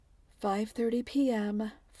5:30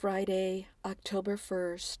 p.m., Friday, October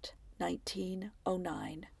 1st,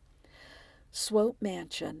 1909. Swope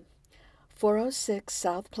Mansion, 406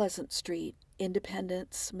 South Pleasant Street,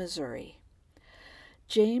 Independence, Missouri.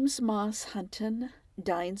 James Moss Hunton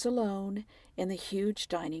dines alone in the huge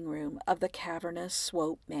dining room of the cavernous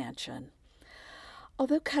Swope Mansion.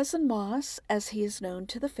 Although Cousin Moss, as he is known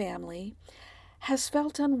to the family, has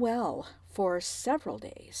felt unwell for several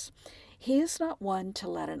days, he is not one to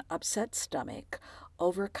let an upset stomach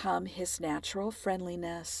overcome his natural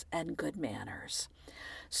friendliness and good manners.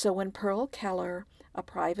 So when Pearl Keller, a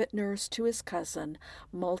private nurse to his cousin,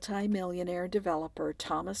 multi-millionaire developer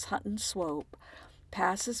Thomas Hunton Swope,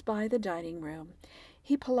 passes by the dining room,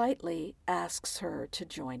 he politely asks her to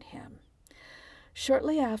join him.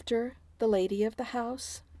 Shortly after, the lady of the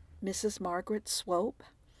house, Mrs. Margaret Swope,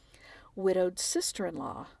 widowed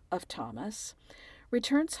sister-in-law of Thomas,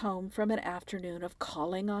 returns home from an afternoon of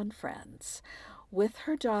calling on friends with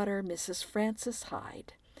her daughter, Mrs. Frances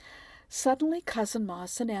Hyde. Suddenly, Cousin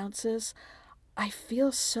Moss announces, "I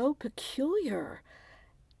feel so peculiar.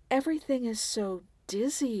 Everything is so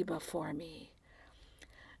dizzy before me."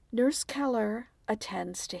 Nurse Keller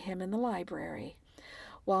attends to him in the library,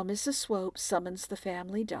 while Mrs. Swope summons the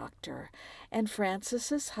family doctor and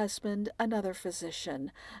Frances's husband, another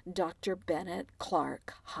physician, Dr. Bennett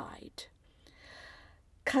Clark Hyde.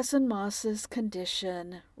 Cousin Moss's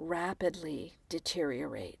condition rapidly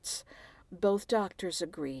deteriorates. Both doctors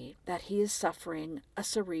agree that he is suffering a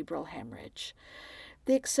cerebral hemorrhage.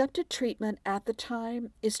 The accepted treatment at the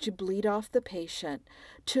time is to bleed off the patient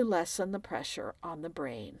to lessen the pressure on the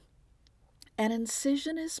brain. An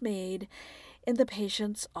incision is made in the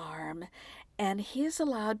patient's arm, and he is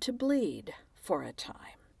allowed to bleed for a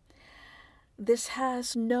time. This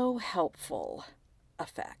has no helpful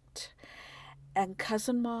effect, and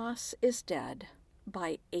Cousin Moss is dead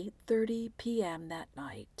by 8:30 p.m. that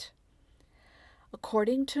night.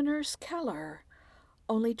 According to Nurse Keller,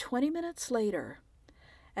 only 20 minutes later,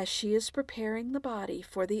 as she is preparing the body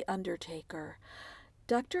for the undertaker,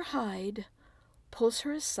 Dr. Hyde pulls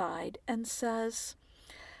her aside and says,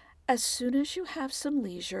 "As soon as you have some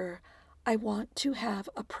leisure, I want to have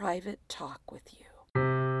a private talk with you."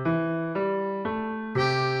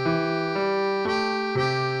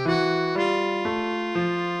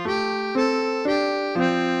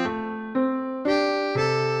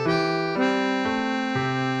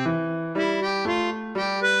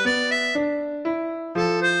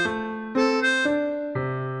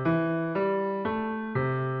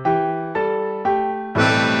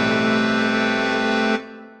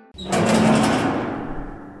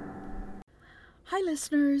 Hi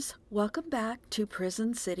listeners, welcome back to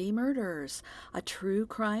Prison City Murders, a true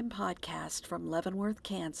crime podcast from Leavenworth,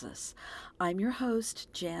 Kansas. I'm your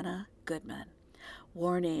host, Jana Goodman.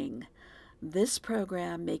 Warning, this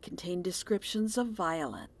program may contain descriptions of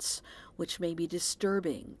violence, which may be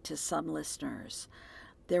disturbing to some listeners.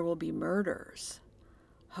 There will be murders.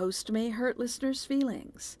 Host may hurt listeners'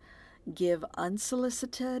 feelings, give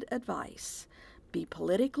unsolicited advice, be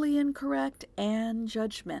politically incorrect and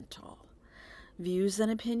judgmental. Views and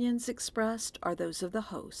opinions expressed are those of the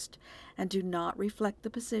host and do not reflect the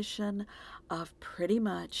position of pretty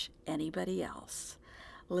much anybody else.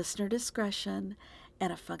 Listener discretion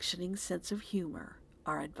and a functioning sense of humor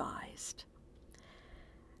are advised.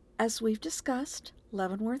 As we've discussed,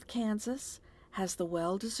 Leavenworth, Kansas has the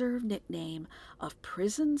well-deserved nickname of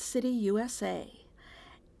Prison City, USA.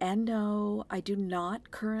 And no, I do not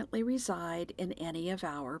currently reside in any of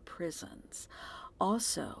our prisons.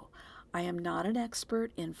 Also, I am not an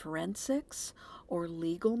expert in forensics or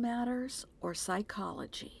legal matters or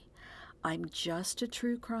psychology. I'm just a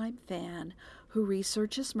true crime fan who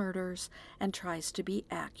researches murders and tries to be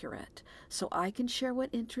accurate so I can share what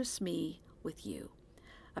interests me with you.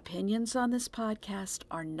 Opinions on this podcast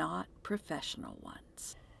are not professional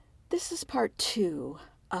ones. This is part 2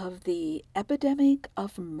 of the Epidemic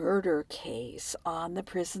of Murder case on the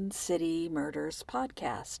Prison City Murders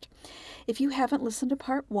podcast. If you haven't listened to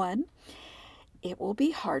part 1, it will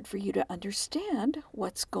be hard for you to understand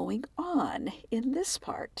what's going on in this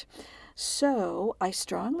part. So I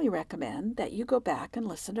strongly recommend that you go back and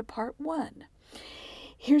listen to part 1.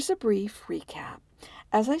 Here's a brief recap.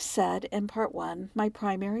 As I said in part 1, my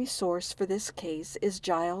primary source for this case is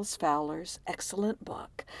Giles Fowler's excellent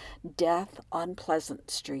book, Death on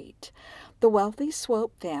Pleasant Street. The wealthy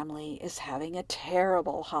Swope family is having a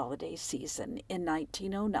terrible holiday season in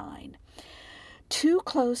 1909. Two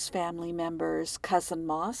close family members, Cousin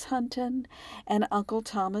Moss Hunton and Uncle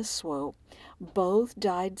Thomas Swope, both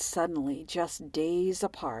died suddenly just days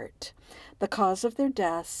apart. The cause of their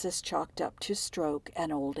deaths is chalked up to stroke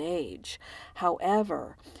and old age.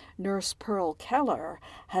 However, Nurse Pearl Keller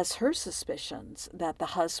has her suspicions that the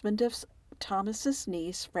husband of Thomas's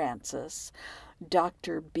niece, Frances,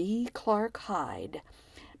 Dr. B. Clark Hyde,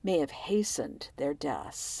 may have hastened their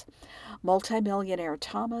deaths. Multimillionaire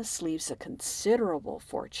Thomas leaves a considerable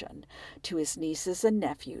fortune to his nieces and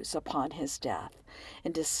nephews upon his death.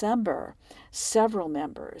 In December, several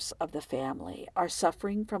members of the family are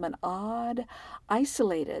suffering from an odd,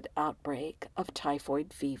 isolated outbreak of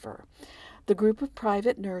typhoid fever. The group of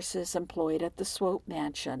private nurses employed at the Swope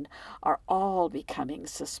Mansion are all becoming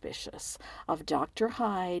suspicious of Dr.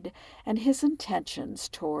 Hyde and his intentions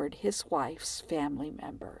toward his wife's family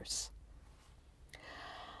members.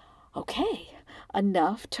 Okay,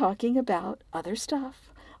 enough talking about other stuff.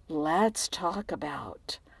 Let's talk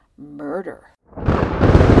about murder.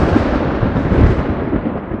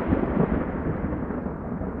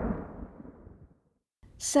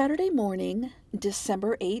 Saturday morning,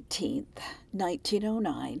 December 18th,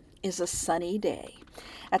 1909, is a sunny day.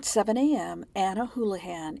 At 7 a.m., Anna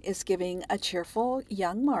Houlihan is giving a cheerful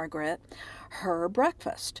young Margaret her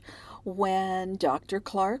breakfast when Dr.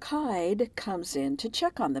 Clark Hyde comes in to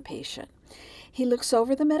check on the patient. He looks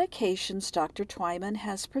over the medications Dr. Twyman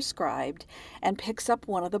has prescribed and picks up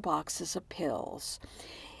one of the boxes of pills.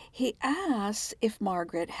 He asks if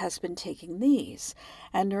Margaret has been taking these,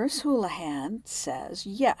 and Nurse Houlihan says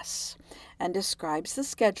yes, and describes the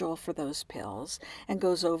schedule for those pills and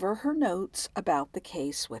goes over her notes about the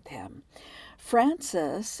case with him.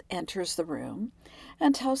 Frances enters the room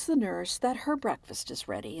and tells the nurse that her breakfast is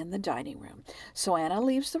ready in the dining room. So Anna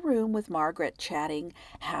leaves the room with Margaret chatting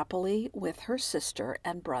happily with her sister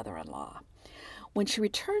and brother-in-law. When she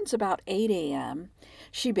returns about 8 a.m.,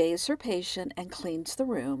 she bathes her patient and cleans the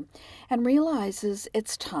room and realizes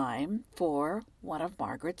it's time for one of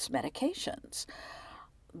Margaret's medications,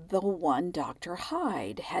 the one Dr.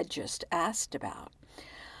 Hyde had just asked about.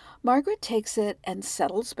 Margaret takes it and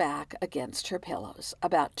settles back against her pillows.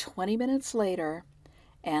 About 20 minutes later,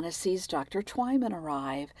 Anna sees Dr. Twyman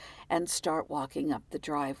arrive and start walking up the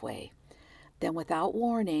driveway. Then, without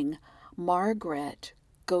warning, Margaret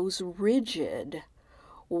goes rigid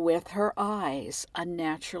with her eyes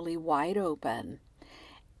unnaturally wide open,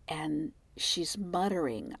 and she's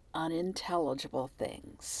muttering unintelligible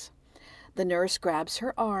things. The nurse grabs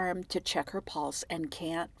her arm to check her pulse and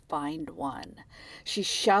can't find one. She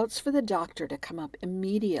shouts for the doctor to come up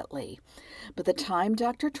immediately. By the time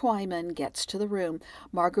Dr. Twyman gets to the room,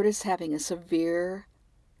 Margaret is having a severe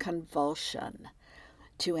convulsion.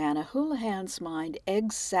 To Anna Houlihan's mind,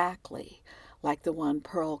 exactly like the one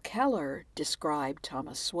Pearl Keller described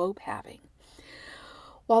Thomas Swope having.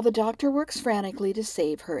 While the doctor works frantically to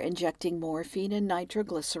save her, injecting morphine and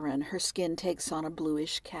nitroglycerin, her skin takes on a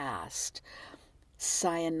bluish cast,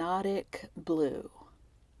 cyanotic blue.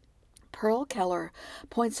 Pearl Keller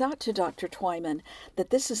points out to Dr. Twyman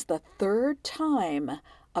that this is the third time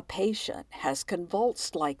a patient has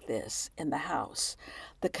convulsed like this in the house.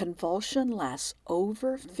 The convulsion lasts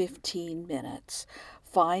over 15 minutes.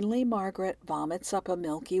 Finally, Margaret vomits up a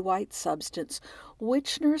milky white substance,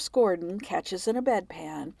 which Nurse Gordon catches in a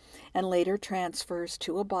bedpan and later transfers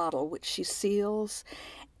to a bottle which she seals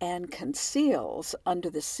and conceals under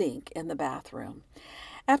the sink in the bathroom.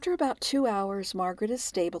 After about 2 hours, Margaret is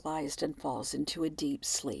stabilized and falls into a deep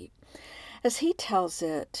sleep. As he tells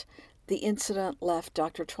it, the incident left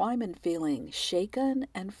Dr. Twyman feeling shaken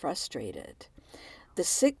and frustrated. The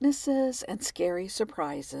sicknesses and scary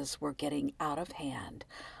surprises were getting out of hand.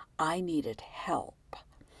 I needed help.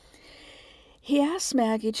 He asked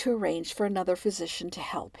Maggie to arrange for another physician to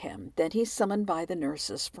help him. Then he's summoned by the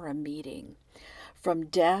nurses for a meeting. From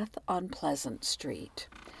death on Pleasant Street.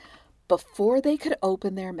 Before they could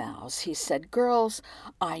open their mouths, he said, "Girls,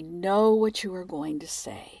 I know what you are going to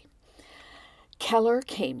say." Keller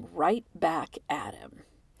came right back at him.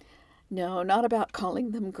 No, not about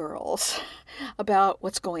calling them girls, about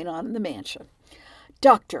what's going on in the mansion.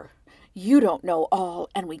 "Doctor, you don't know all,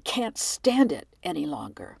 and we can't stand it any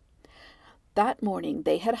longer." That morning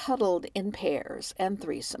they had huddled in pairs and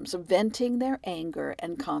threesomes, venting their anger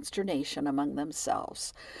and consternation among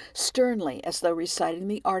themselves. Sternly, as though reciting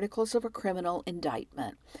the articles of a criminal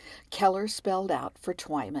indictment, Keller spelled out for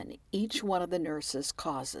Twyman each one of the nurses'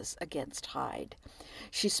 causes against Hyde.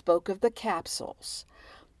 She spoke of the capsules,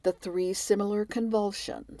 the 3 similar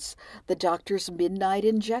convulsions, the doctor's midnight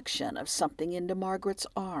injection of something into Margaret's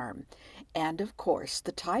arm, and of course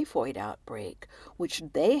the typhoid outbreak, which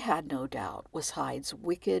they had no doubt was Hyde's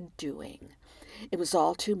wicked doing. It was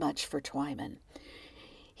all too much for Twyman.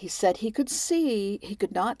 He said he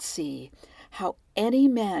could not see how any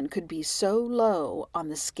man could be so low on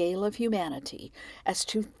the scale of humanity as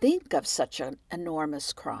to think of such an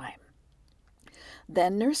enormous crime.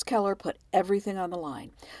 Then Nurse Keller put everything on the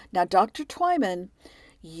line. Now, Dr. Twyman,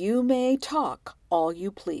 you may talk all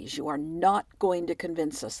you please. You are not going to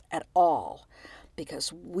convince us at all,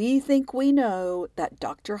 because we think we know that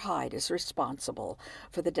Dr. Hyde is responsible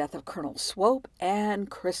for the death of Colonel Swope and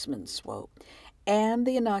Chrisman Swope and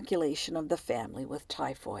the inoculation of the family with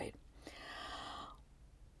typhoid.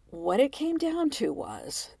 What it came down to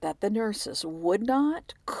was that the nurses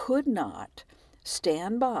could not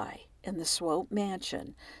stand by in the Swope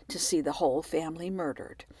mansion to see the whole family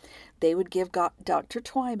murdered. They would give Dr.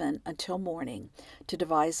 Twyman until morning to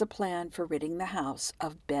devise a plan for ridding the house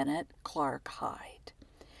of Bennett Clark Hyde.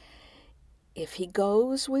 If he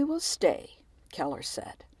goes, we will stay, Keller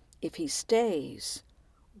said. If he stays,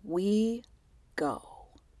 we go.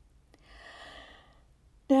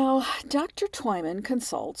 Now, Dr. Twyman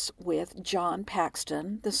consults with John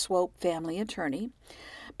Paxton, the Swope family attorney.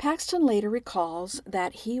 Paxton later recalls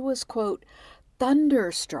that he was, quote,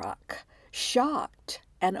 thunderstruck, shocked,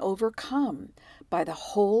 and overcome by the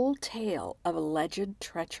whole tale of alleged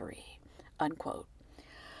treachery, unquote.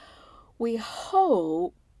 He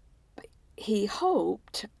hoped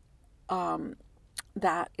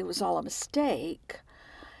that it was all a mistake,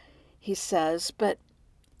 he says, but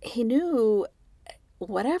he knew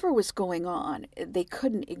whatever was going on, they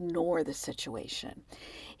couldn't ignore the situation.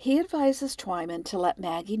 He advises Twyman to let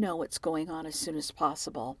Maggie know what's going on as soon as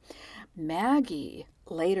possible. Maggie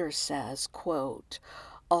later says, quote,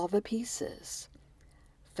 all the pieces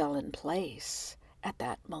fell in place at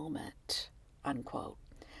that moment, unquote.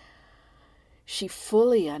 She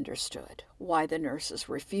fully understood why the nurses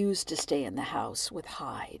refused to stay in the house with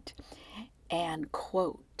Hyde and,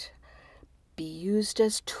 quote, be used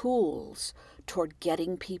as tools toward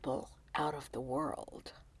getting people out of the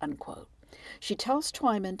world, unquote. She tells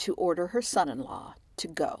Twyman to order her son-in-law to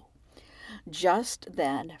go. Just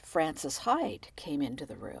then, Frances Hyde came into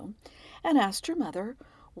the room and asked her mother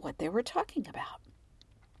what they were talking about.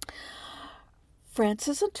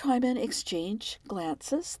 Frances and Twyman exchange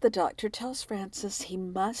glances. The doctor tells Frances he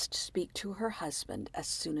must speak to her husband as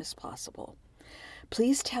soon as possible.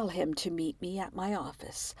 Please tell him to meet me at my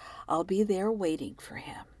office. I'll be there waiting for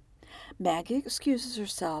him. Maggie excuses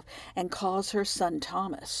herself and calls her son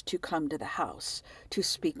Thomas to come to the house to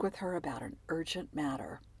speak with her about an urgent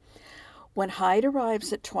matter. When Hyde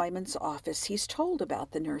arrives at Twyman's office, he's told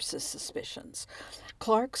about the nurse's suspicions.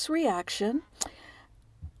 Clark's reaction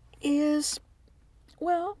is,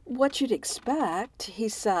 well, what you'd expect. He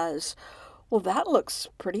says, well, that looks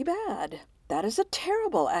pretty bad. That is a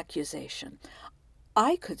terrible accusation.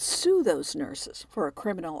 I could sue those nurses for a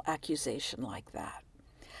criminal accusation like that.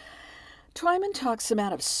 Twyman talks him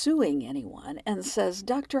out of suing anyone and says,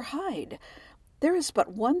 Dr. Hyde, there is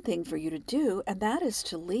but one thing for you to do, and that is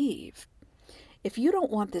to leave. If you don't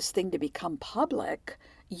want this thing to become public,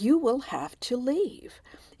 you will have to leave.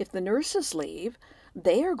 If the nurses leave,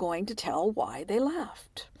 they are going to tell why they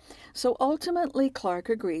left. So ultimately, Clark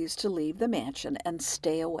agrees to leave the mansion and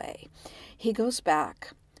stay away. He goes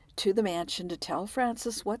back to the mansion to tell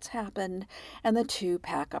Frances what's happened, and the two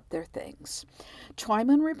pack up their things.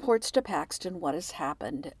 Twyman reports to Paxton what has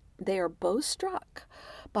happened. They are both struck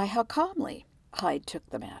by how calmly Hyde took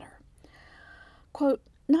the matter. Quote,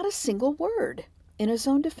 not a single word in his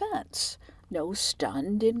own defense. No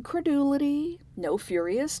stunned incredulity, no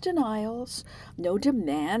furious denials, no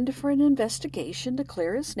demand for an investigation to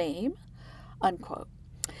clear his name, unquote.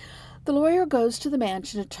 The lawyer goes to the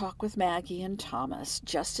mansion to talk with Maggie and Thomas.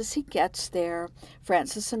 Just as he gets there,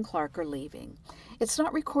 Frances and Clark are leaving. It's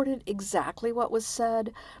not recorded exactly what was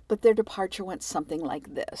said, but their departure went something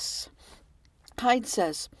like this. Hyde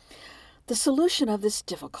says, the solution of this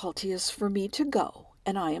difficulty is for me to go,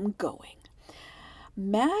 and I am going.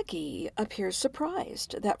 Maggie appears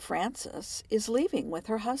surprised that Frances is leaving with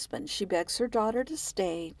her husband. She begs her daughter to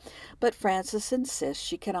stay, but Frances insists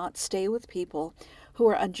she cannot stay with people who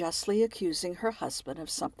are unjustly accusing her husband of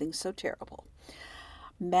something so terrible.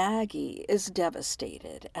 Maggie is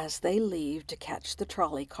devastated as they leave to catch the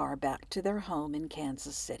trolley car back to their home in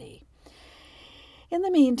Kansas City. In the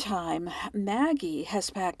meantime, Maggie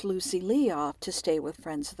has packed Lucy Lee off to stay with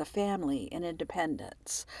friends of the family in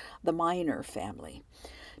Independence, the Minor family,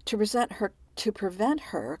 to prevent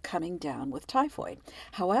her coming down with typhoid.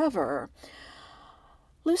 However,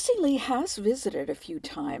 Lucy Lee has visited a few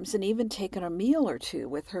times and even taken a meal or two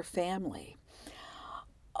with her family.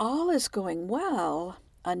 All is going well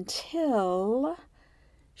until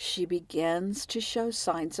she begins to show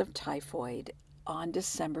signs of typhoid on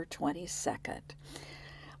December 22nd.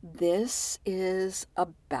 This is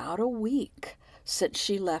about a week since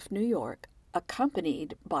she left New York,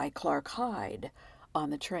 accompanied by Clark Hyde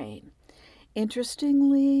on the train.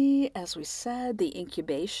 Interestingly, as we said, the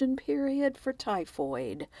incubation period for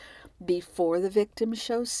typhoid before the victim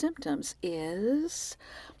shows symptoms is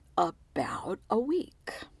about a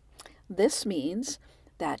week. This means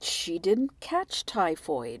that she didn't catch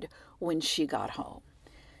typhoid when she got home.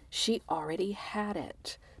 She already had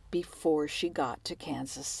it before she got to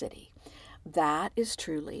Kansas City. That is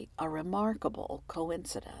truly a remarkable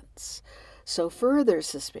coincidence. So further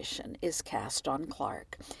suspicion is cast on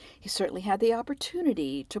Clark. He certainly had the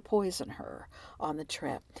opportunity to poison her on the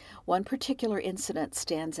trip. One particular incident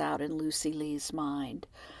stands out in Lucy Lee's mind.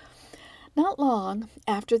 Not long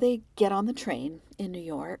after they get on the train in New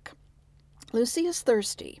York, Lucy is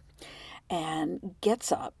thirsty and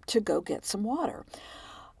gets up to go get some water.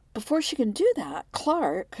 Before she can do that,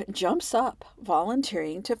 Clark jumps up,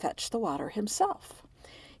 volunteering to fetch the water himself.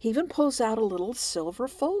 He even pulls out a little silver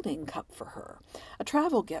folding cup for her, a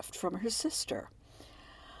travel gift from her sister.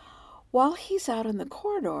 While he's out in the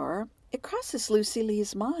corridor, it crosses Lucy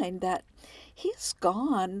Lee's mind that he's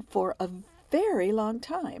gone for a very long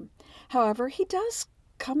time. However, he does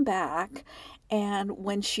come back, and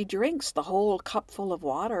when she drinks the whole cupful of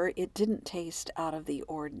water, it didn't taste out of the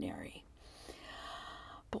ordinary.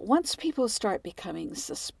 But once people start becoming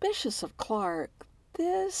suspicious of Clark,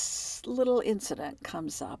 this little incident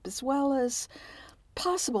comes up, as well as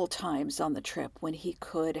possible times on the trip when he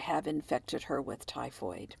could have infected her with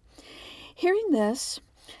typhoid. Hearing this,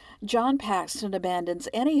 John Paxton abandons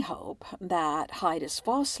any hope that Hyde is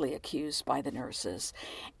falsely accused by the nurses,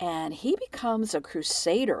 and he becomes a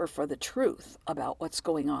crusader for the truth about what's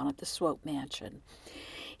going on at the Swope Mansion.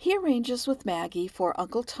 He arranges with Maggie for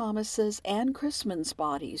Uncle Thomas's and Chrisman's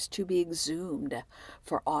bodies to be exhumed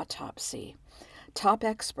for autopsy. Top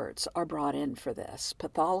experts are brought in for this,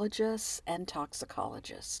 pathologists and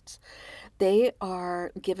toxicologists. They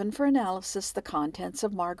are given for analysis the contents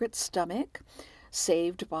of Margaret's stomach,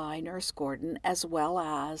 saved by Nurse Gordon, as well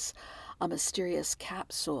as a mysterious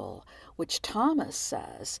capsule, which Thomas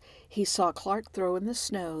says he saw Clark throw in the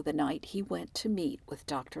snow the night he went to meet with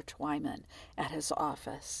Dr. Twyman at his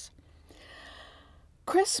office.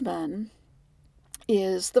 Chrisman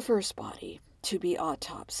is the first body to be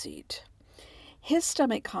autopsied. His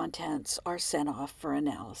stomach contents are sent off for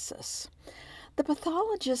analysis. The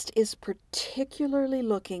pathologist is particularly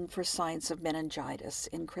looking for signs of meningitis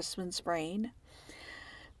in Chrisman's brain.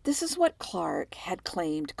 This is what Clark had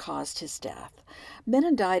claimed caused his death.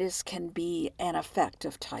 Meningitis can be an effect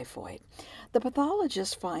of typhoid. The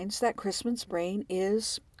pathologist finds that Chrisman's brain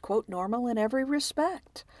is, quote, normal in every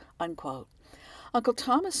respect, unquote. Uncle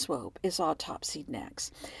Thomas Swope is autopsied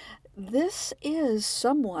next. This is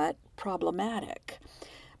somewhat problematic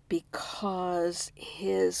because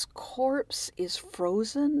his corpse is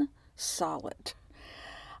frozen solid.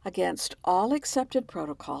 Against all accepted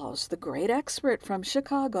protocols, the great expert from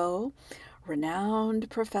Chicago, renowned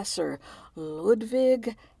Professor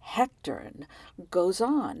Ludwig Hechtern, goes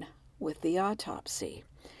on with the autopsy.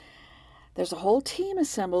 There's a whole team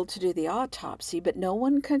assembled to do the autopsy, but no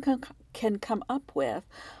one can come up with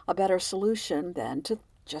a better solution than to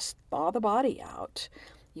just thaw the body out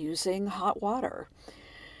using hot water.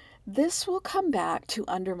 This will come back to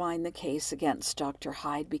undermine the case against Dr.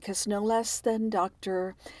 Hyde because no less than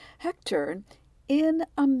Dr. Hechtern, in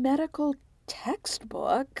a medical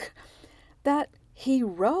textbook that he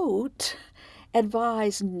wrote,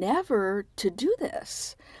 advised never to do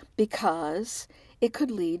this because it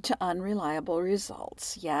could lead to unreliable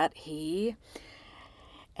results. Yet he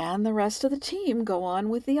and the rest of the team go on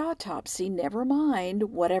with the autopsy. Never mind,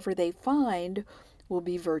 whatever they find will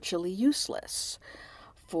be virtually useless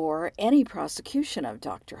for any prosecution of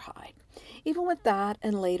Dr. Hyde. Even with that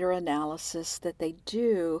and later analysis that they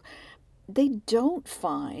don't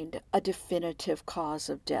find a definitive cause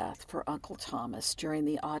of death for Uncle Thomas during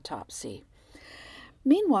the autopsy.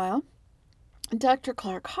 Meanwhile, Dr.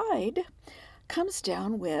 Clark Hyde comes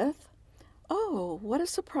down with, oh, what a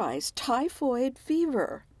surprise, typhoid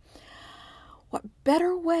fever. What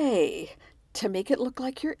better way to make it look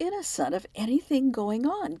like you're innocent of anything going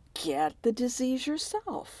on? Get the disease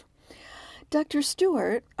yourself. Dr.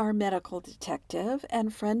 Stewart, our medical detective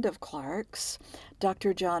and friend of Clark's,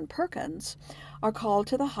 Dr. John Perkins, are called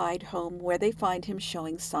to the Hyde home where they find him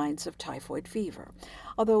showing signs of typhoid fever,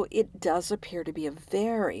 although it does appear to be a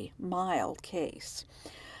very mild case.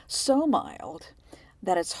 So mild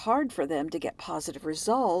that it's hard for them to get positive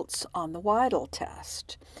results on the Weidel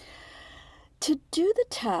test. To do the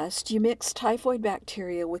test, you mix typhoid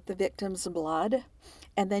bacteria with the victim's blood,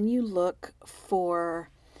 and then you look for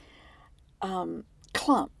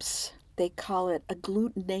clumps. They call it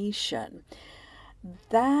agglutination.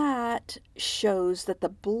 That shows that the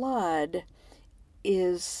blood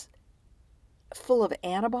is full of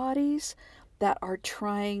antibodies that are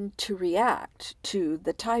trying to react to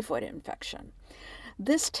the typhoid infection.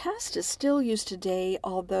 This test is still used today,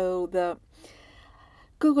 although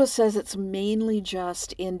Google says it's mainly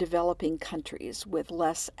just in developing countries with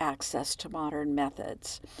less access to modern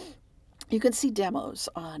methods. You can see demos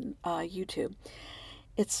on YouTube.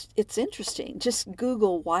 It's interesting. Just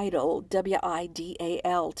Google Weidel,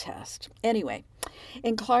 W-I-D-A-L test. Anyway,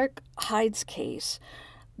 in Clark Hyde's case,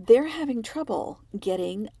 they're having trouble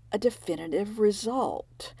getting a definitive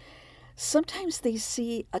result. Sometimes they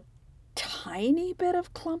see a tiny bit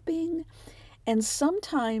of clumping, and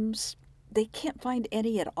sometimes they can't find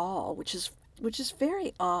any at all, which is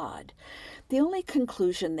very odd. The only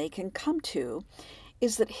conclusion they can come to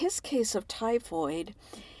is that his case of typhoid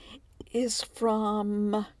is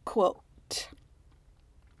from, quote,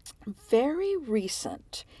 very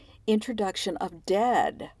recent introduction of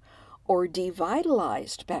dead or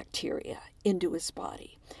devitalized bacteria into his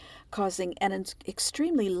body, causing an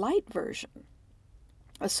extremely light version,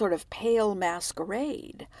 a sort of pale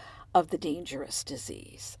masquerade of the dangerous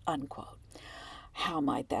disease, unquote. How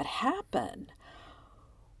might that happen?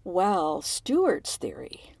 Well, Stewart's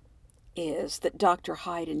theory is that Dr.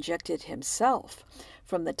 Hyde injected himself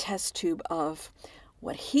from the test tube of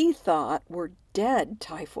what he thought were dead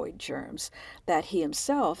typhoid germs that he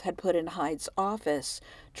himself had put in Hyde's office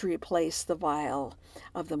to replace the vial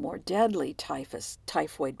of the more deadly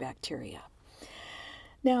typhoid bacteria.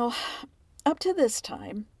 Now, up to this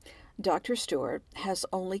time, Dr. Stewart has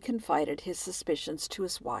only confided his suspicions to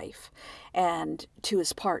his wife and to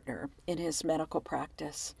his partner in his medical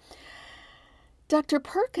practice. Dr.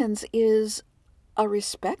 Perkins is a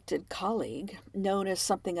respected colleague, known as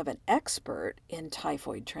something of an expert in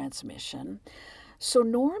typhoid transmission. So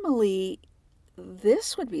normally,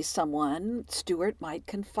 this would be someone Stewart might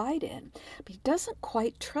confide in, but he doesn't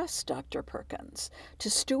quite trust Dr. Perkins. To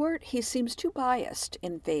Stewart, he seems too biased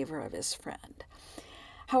in favor of his friend.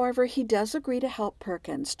 However, he does agree to help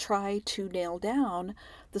Perkins try to nail down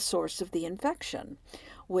the source of the infection,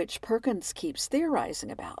 which Perkins keeps theorizing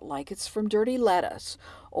about, like it's from dirty lettuce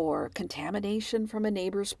or contamination from a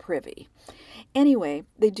neighbor's privy. Anyway,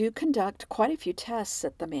 they do conduct quite a few tests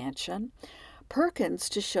at the mansion. Perkins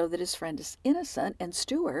to show that his friend is innocent, and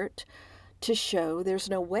Stewart to show there's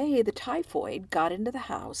no way the typhoid got into the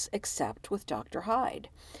house except with Dr. Hyde.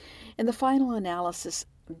 In the final analysis,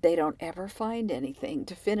 they don't ever find anything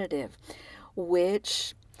definitive,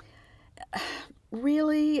 which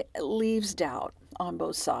really leaves doubt on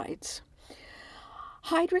both sides.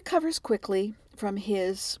 Hyde recovers quickly from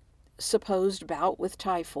his supposed bout with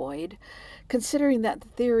typhoid, considering that the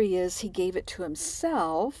theory is he gave it to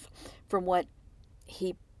himself from what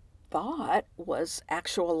he thought was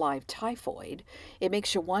actual live typhoid. It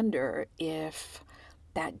makes you wonder if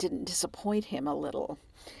that didn't disappoint him a little.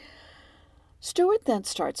 Stewart then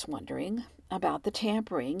starts wondering about the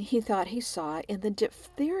tampering he thought he saw in the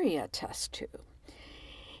diphtheria test tube.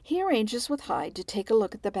 He arranges with Hyde to take a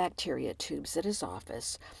look at the bacteria tubes at his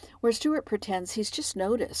office, where Stewart pretends he's just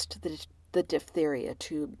noticed that the diphtheria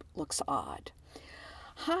tube looks odd.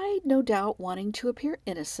 Hyde, no doubt wanting to appear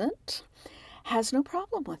innocent, has no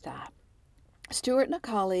problem with that. Stewart and a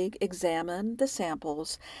colleague examine the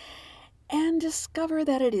samples and discover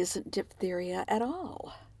that it isn't diphtheria at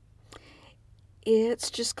all. It's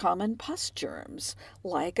just common pus germs,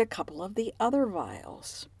 like a couple of the other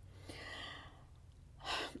vials.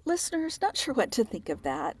 Listeners, not sure what to think of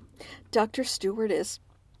that. Dr. Stewart is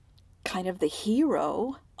kind of the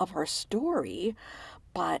hero of our story,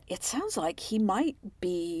 but it sounds like he might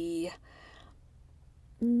be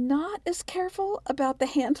not as careful about the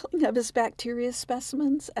handling of his bacteria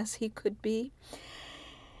specimens as he could be.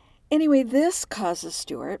 Anyway, this causes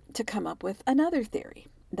Stewart to come up with another theory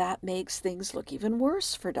that makes things look even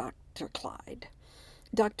worse for Dr.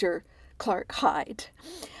 Clark Hyde.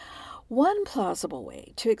 One plausible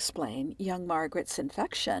way to explain young Margaret's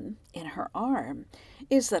infection in her arm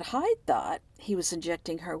is that Hyde thought he was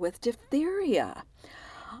injecting her with diphtheria.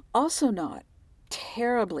 Also not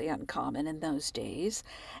terribly uncommon in those days,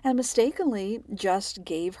 and mistakenly just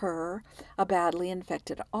gave her a badly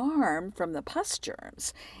infected arm from the pus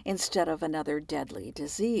germs instead of another deadly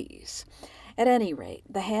disease. At any rate,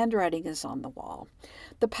 the handwriting is on the wall.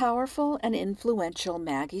 The powerful and influential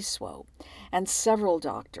Maggie Swope and several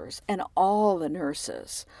doctors and all the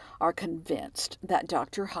nurses are convinced that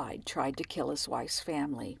Dr. Hyde tried to kill his wife's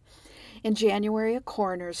family. In January, a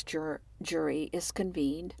coroner's jury is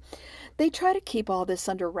convened. They try to keep all this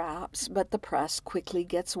under wraps, but the press quickly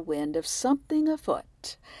gets wind of something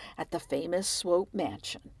afoot at the famous Swope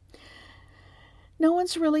mansion. No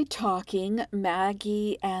one's really talking.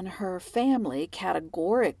 Maggie and her family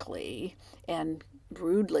categorically and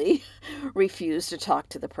rudely refuse to talk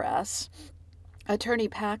to the press. Attorney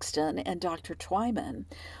Paxton and Dr. Twyman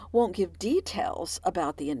won't give details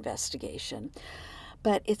about the investigation,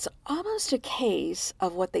 but it's almost a case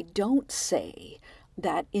of what they don't say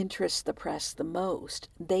that interests the press the most.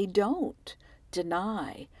 They don't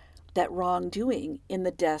deny that wrongdoing in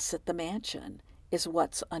the deaths at the mansion is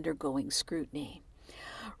what's undergoing scrutiny.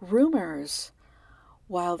 Rumors,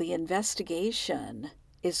 while the investigation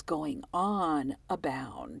is going on,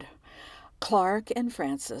 abound. Clark and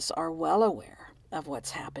Francis are well aware of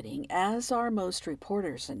what's happening, as are most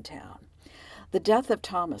reporters in town. The death of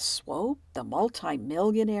Thomas Swope, the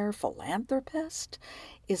multimillionaire philanthropist,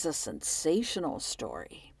 is a sensational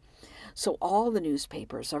story. So all the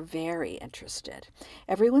newspapers are very interested.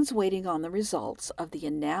 Everyone's waiting on the results of the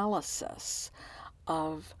analysis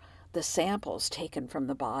of the samples taken from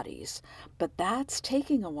the bodies, but that's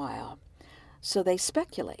taking a while, so they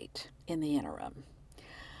speculate in the interim.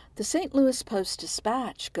 The St. Louis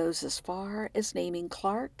Post-Dispatch goes as far as naming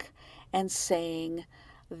Clark and saying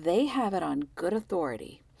they have it on good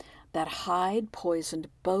authority that Hyde poisoned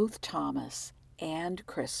both Thomas and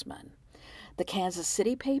Chrisman. The Kansas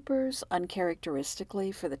City papers,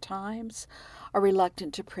 uncharacteristically for the Times, are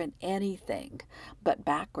reluctant to print anything but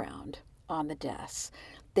background on the deaths.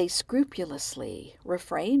 They scrupulously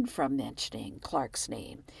refrain from mentioning Clark's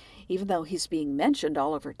name, even though he's being mentioned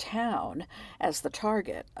all over town as the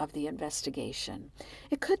target of the investigation.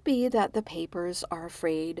 It could be that the papers are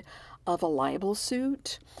afraid of a libel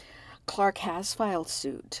suit. Clark has filed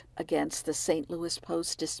suit against the St. Louis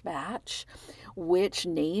Post-Dispatch, which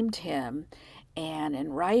named him and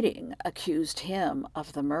in writing accused him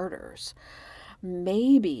of the murders.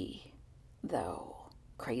 Maybe, though,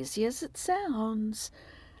 crazy as it sounds,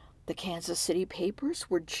 the Kansas City papers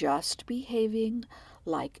were just behaving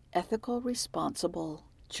like ethical, responsible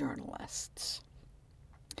journalists.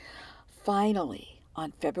 Finally,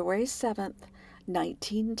 on February 7th,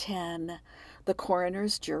 1910, the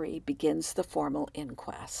coroner's jury begins the formal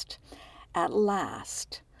inquest. At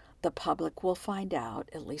last, the public will find out,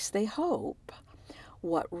 at least they hope,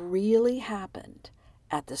 what really happened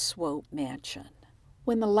at the Swope mansion.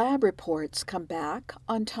 When the lab reports come back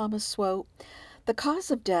on Thomas Swope, the cause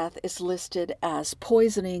of death is listed as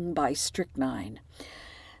poisoning by strychnine.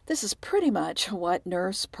 This is pretty much what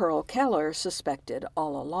Nurse Pearl Keller suspected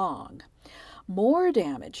all along. More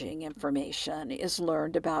damaging information is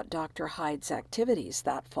learned about Dr. Hyde's activities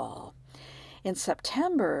that fall. In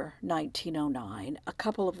September 1909, a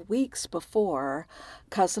couple of weeks before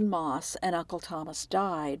Cousin Moss and Uncle Thomas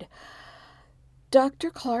died, Dr.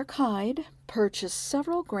 Clark Hyde purchased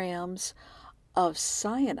several grams of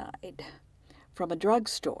cyanide from a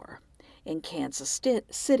drugstore in Kansas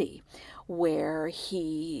City, where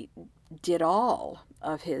he did all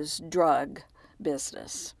of his drug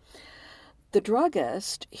business. The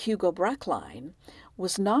druggist, Hugo Breckline,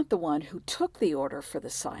 was not the one who took the order for the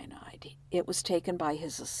cyanide. It was taken by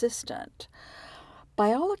his assistant.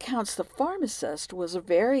 By all accounts, the pharmacist was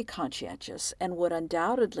very conscientious and would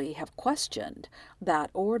undoubtedly have questioned that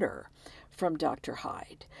order from Dr.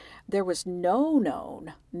 Hyde. There was no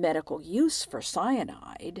known medical use for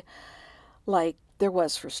cyanide like there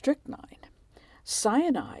was for strychnine.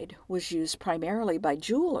 Cyanide was used primarily by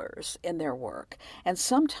jewelers in their work and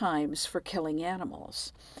sometimes for killing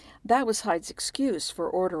animals. That was Hyde's excuse for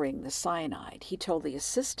ordering the cyanide. He told the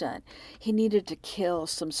assistant he needed to kill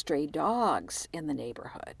some stray dogs in the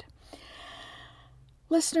neighborhood.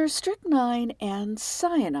 Listeners, strychnine and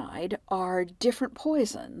cyanide are different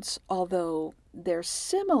poisons, although they're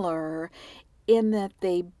similar in that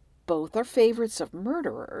they both are favorites of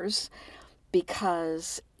murderers,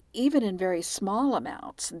 because even in very small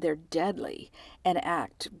amounts, they're deadly and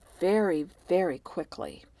act very, very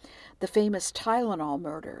quickly. The famous Tylenol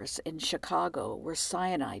murders in Chicago were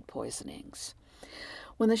cyanide poisonings.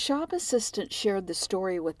 When the shop assistant shared the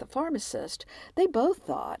story with the pharmacist, they both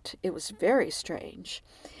thought it was very strange.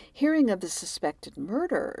 Hearing of the suspected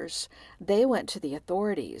murders, they went to the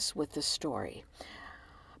authorities with the story,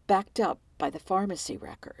 backed up by the pharmacy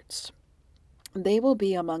records. They will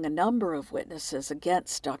be among a number of witnesses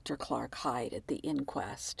against Dr. Clark Hyde at the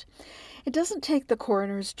inquest. It doesn't take the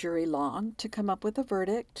coroner's jury long to come up with a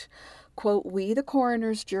verdict. Quote, "We, the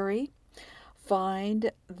coroner's jury,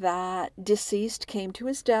 find that deceased came to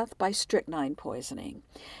his death by strychnine poisoning.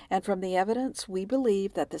 And from the evidence, we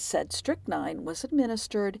believe that the said strychnine was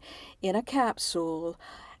administered in a capsule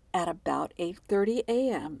at about 8:30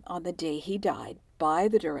 a.m. on the day he died by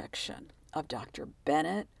the direction of Dr.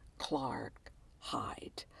 Bennett Clark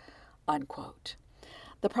Hyde," unquote.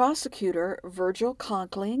 The prosecutor, Virgil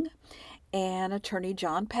Conkling, and attorney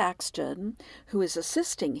John Paxton, who is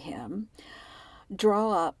assisting him,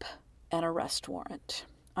 draw up an arrest warrant.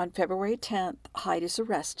 On February 10th, Hyde is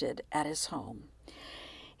arrested at his home.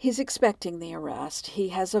 He's expecting the arrest. He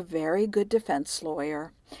has a very good defense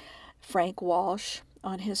lawyer, Frank Walsh,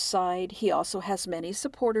 on his side. He also has many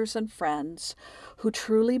supporters and friends who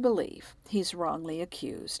truly believe he's wrongly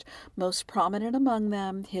accused, most prominent among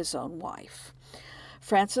them his own wife.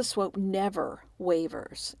 Frances Swope never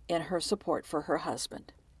wavers in her support for her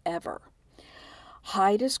husband, ever.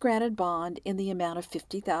 Hyde is granted bond in the amount of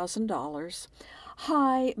 $50,000,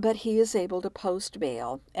 high, but he is able to post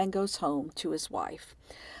bail and goes home to his wife.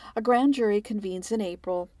 A grand jury convenes in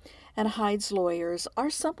April, and Hyde's lawyers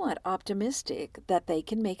are somewhat optimistic that they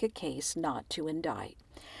can make a case not to indict.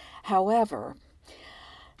 However,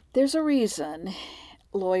 there's a reason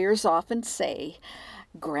lawyers often say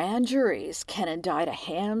grand juries can indict a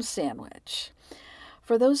ham sandwich.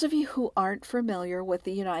 For those of you who aren't familiar with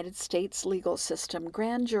the United States legal system,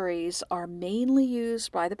 grand juries are mainly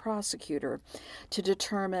used by the prosecutor to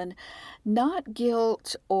determine not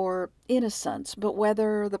guilt or innocence, but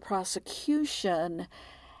whether the prosecution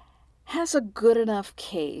has a good enough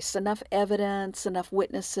case, enough evidence, enough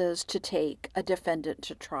witnesses to take a defendant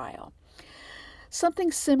to trial.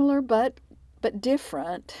 Something similar but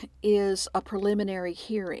different is a preliminary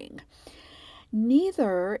hearing.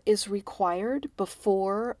 Neither is required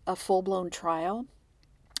before a full-blown trial,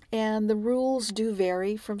 and the rules do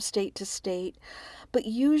vary from state to state, but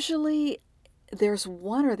usually there's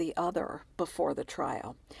one or the other before the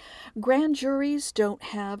trial. Grand juries don't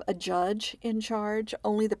have a judge in charge,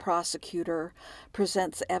 only the prosecutor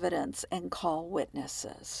presents evidence and call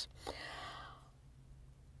witnesses.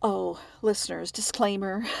 Oh, listeners,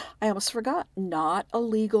 disclaimer, I almost forgot, not a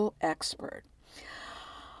legal expert.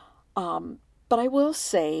 But I will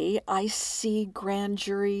say I see grand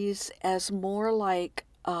juries as more like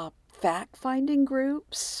fact-finding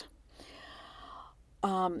groups.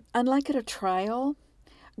 Unlike at a trial,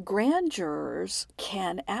 grand jurors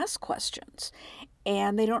can ask questions,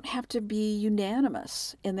 and they don't have to be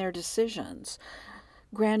unanimous in their decisions.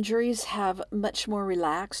 Grand juries have much more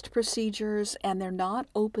relaxed procedures, and they're not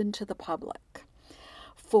open to the public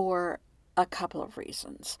for a couple of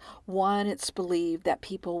reasons. One, it's believed that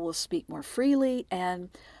people will speak more freely and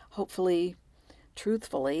hopefully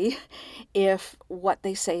truthfully if what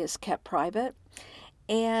they say is kept private.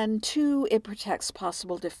 And two, it protects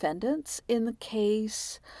possible defendants in the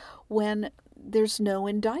case when there's no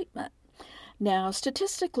indictment. Now,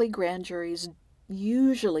 statistically, grand juries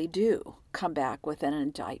usually do come back with an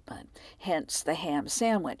indictment, hence the ham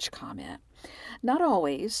sandwich comment. Not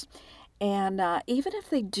always. And even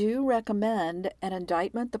if they do recommend an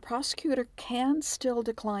indictment, the prosecutor can still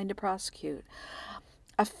decline to prosecute.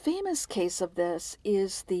 A famous case of this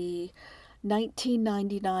is the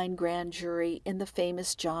 1999 grand jury in the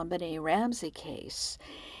famous JonBenét Ramsey case.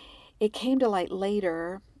 It came to light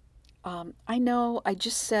later. I know I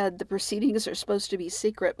just said the proceedings are supposed to be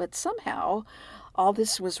secret, but somehow all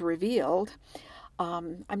this was revealed.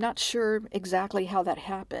 I'm not sure exactly how that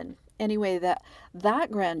happened. Anyway,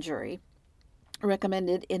 that grand jury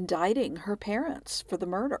recommended indicting her parents for the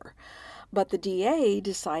murder, but the DA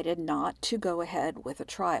decided not to go ahead with a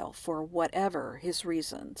trial for whatever his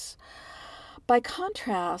reasons. By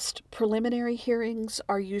contrast, preliminary hearings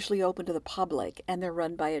are usually open to the public, and they're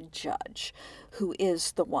run by a judge, who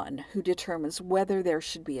is the one who determines whether there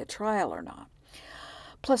should be a trial or not.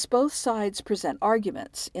 Plus, both sides present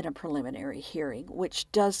arguments in a preliminary hearing,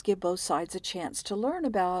 which does give both sides a chance to learn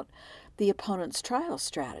about the opponent's trial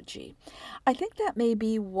strategy. I think that may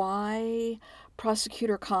be why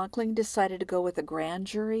Prosecutor Conkling decided to go with a grand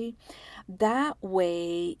jury. That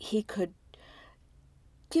way he could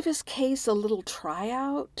give his case a little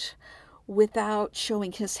tryout without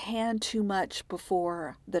showing his hand too much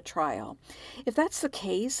before the trial. If that's the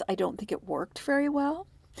case, I don't think it worked very well.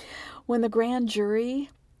 When the grand jury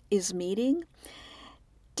is meeting,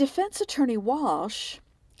 defense attorney Walsh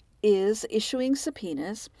is issuing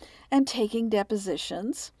subpoenas and taking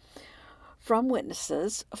depositions from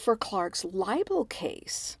witnesses for Clark's libel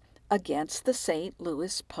case against the St.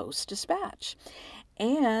 Louis Post-Dispatch.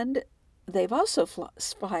 And they've also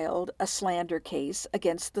filed a slander case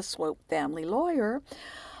against the Swope family lawyer,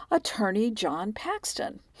 attorney John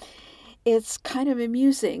Paxton. It's kind of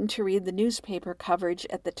amusing to read the newspaper coverage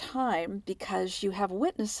at the time because you have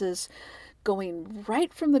witnesses going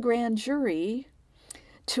right from the grand jury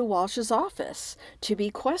to Walsh's office to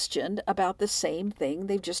be questioned about the same thing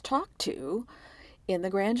they've just talked to in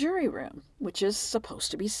the grand jury room, which is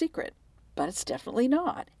supposed to be secret, but it's definitely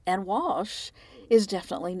not. And Walsh is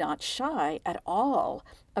definitely not shy at all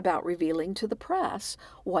about revealing to the press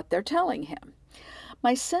what they're telling him.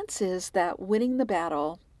 My sense is that winning the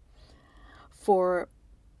battle for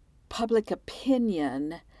public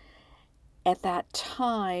opinion at that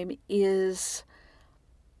time is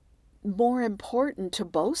more important to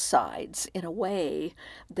both sides in a way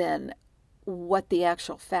than what the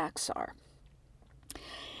actual facts are.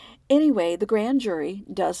 Anyway, the grand jury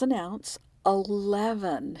does announce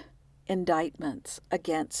 11 indictments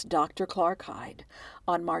against Dr. Clark Hyde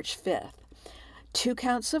on March 5th. 2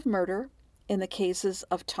 counts of murder in the cases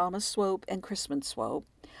of Thomas Swope and Chrisman Swope,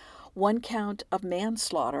 1 count of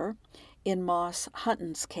manslaughter in Moss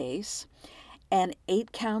Hutton's case, and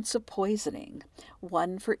 8 counts of poisoning,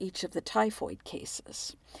 1 for each of the typhoid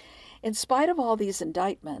cases. In spite of all these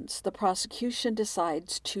indictments, the prosecution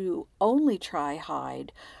decides to only try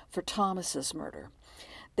Hyde for Thomas's murder.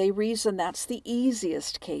 They reason that's the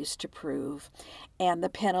easiest case to prove, and the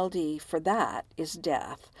penalty for that is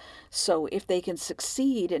death. So if they can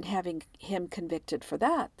succeed in having him convicted for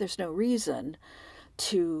that, there's no reason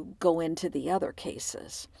to go into the other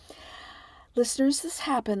cases. Listeners, this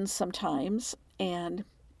happens sometimes, and,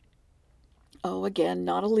 again,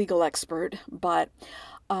 not a legal expert, but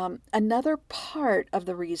another part of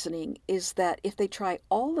the reasoning is that if they try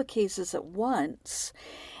all the cases at once,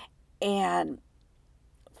 and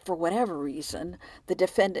for whatever reason, the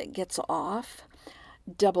defendant gets off,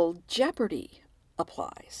 double jeopardy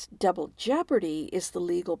applies. Double jeopardy is the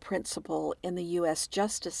legal principle in the U.S.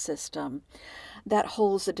 justice system that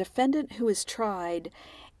holds a defendant who is tried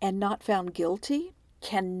and not found guilty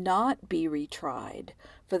cannot be retried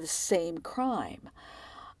for the same crime.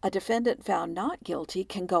 A defendant found not guilty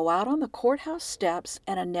can go out on the courthouse steps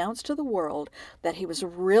and announce to the world that he was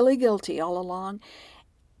really guilty all along,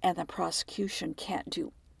 and the prosecution can't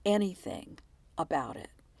do anything about it.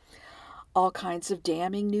 All kinds of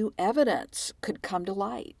damning new evidence could come to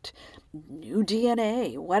light, new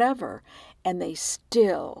DNA, whatever, and they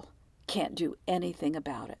still can't do anything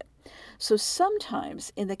about it. So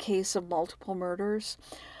sometimes, in the case of multiple murders,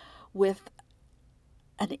 with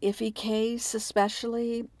an iffy case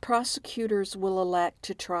especially, prosecutors will elect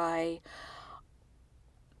to try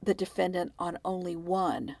the defendant on only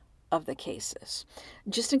one of the cases,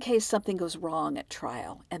 just in case something goes wrong at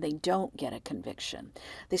trial and they don't get a conviction.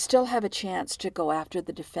 They still have a chance to go after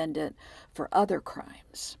the defendant for other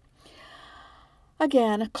crimes.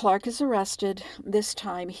 Again, Clark is arrested. This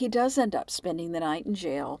time, he does end up spending the night in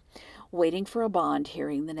jail, waiting for a bond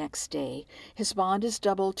hearing the next day. His bond is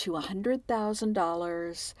doubled to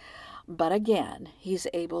 $100,000, but again, he's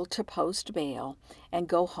able to post bail and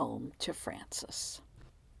go home to Francis.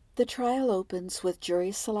 The trial opens with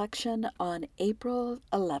jury selection on April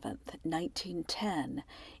 11th, 1910,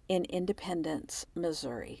 in Independence,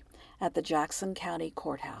 Missouri, at the Jackson County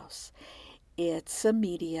Courthouse. It's a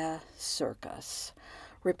media circus.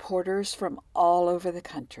 Reporters from all over the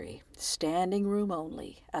country, standing room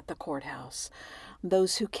only at the courthouse.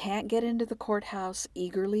 Those who can't get into the courthouse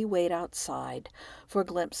eagerly wait outside for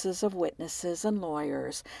glimpses of witnesses and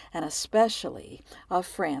lawyers, and especially of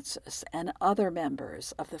Francis and other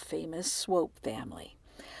members of the famous Swope family.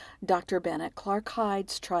 Dr. Bennett Clark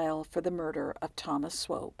Hyde's trial for the murder of Thomas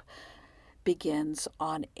Swope begins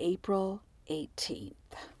on April 18th.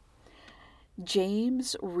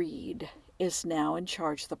 James Reed is now in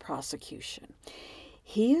charge of the prosecution.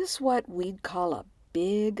 He is what we'd call a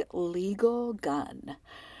big legal gun.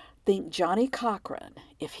 Think Johnny Cochran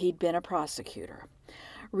if he'd been a prosecutor.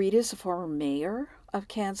 Reed is a former mayor of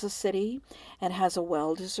Kansas City and has a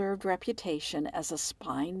well-deserved reputation as a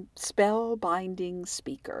spellbinding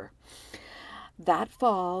speaker. That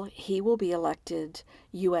fall, he will be elected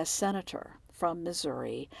U.S. Senator from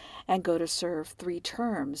Missouri and go to serve 3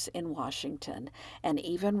 terms in Washington and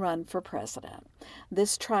even run for president.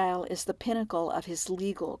 This trial is the pinnacle of his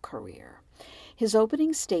legal career. His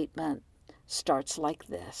opening statement starts like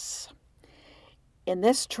this. In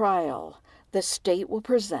this trial, the state will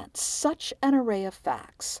present such an array of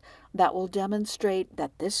facts, that will demonstrate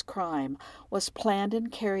that this crime was planned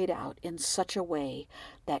and carried out in such a way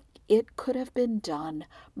that it could have been done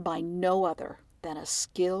by no other than a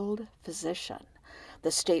skilled physician.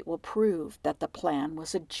 The state will prove that the plan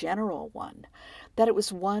was a general one, that it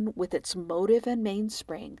was one with its motive and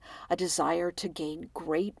mainspring a desire to gain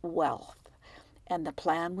great wealth, and the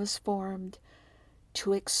plan was formed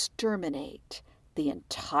to exterminate the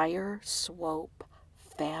entire Swope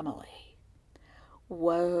family.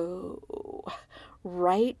 Whoa.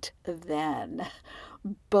 Right then,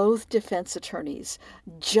 both defense attorneys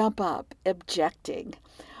jump up, objecting.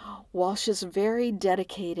 Walsh's very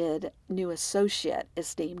dedicated new associate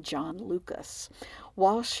is named John Lucas.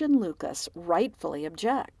 Walsh and Lucas rightfully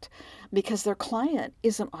object because their client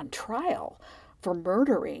isn't on trial for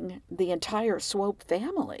murdering the entire Swope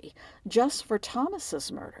family, just for Thomas's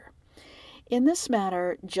murder. In this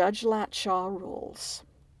matter, Judge Latshaw rules.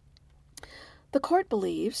 The court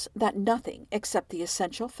believes that nothing except the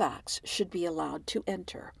essential facts should be allowed to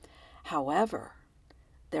enter. However,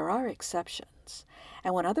 there are exceptions,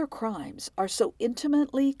 and when other crimes are so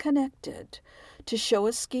intimately connected to show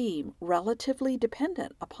a scheme relatively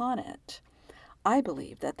dependent upon it, I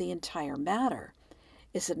believe that the entire matter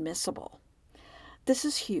is admissible. This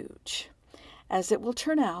is huge. As it will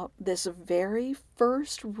turn out, this very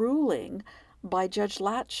first ruling by Judge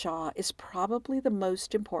Latshaw is probably the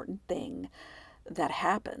most important thing that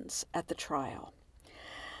happens at the trial.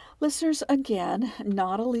 Listeners, again,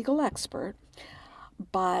 not a legal expert,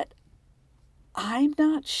 but I'm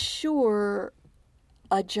not sure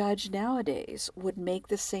a judge nowadays would make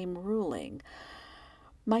the same ruling.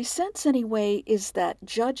 My sense, anyway, is that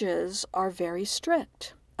judges are very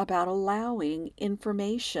strict about allowing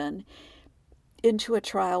information into a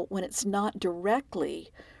trial when it's not directly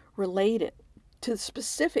related to the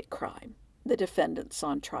specific crime the defendant's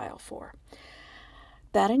on trial for.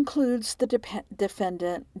 That includes the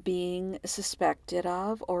defendant being suspected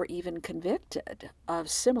of or even convicted of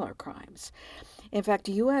similar crimes. In fact,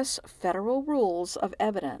 U.S. federal rules of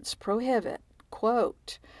evidence prohibit,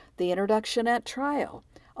 quote, the introduction at trial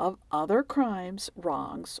of other crimes,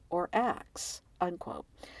 wrongs, or acts, unquote.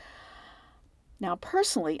 Now,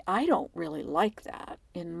 personally, I don't really like that.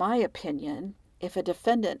 In my opinion, if a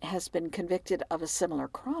defendant has been convicted of a similar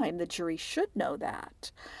crime, the jury should know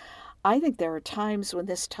that. I think there are times when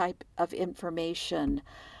this type of information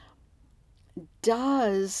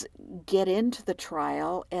does get into the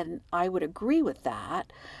trial, and I would agree with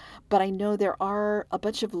that, but I know there are a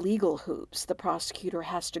bunch of legal hoops the prosecutor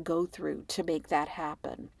has to go through to make that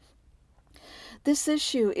happen. This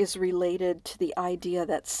issue is related to the idea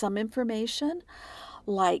that some information,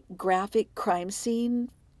 like graphic crime scene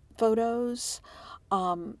photos,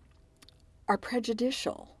 are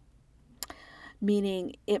prejudicial,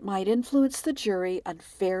 meaning it might influence the jury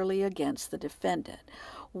unfairly against the defendant,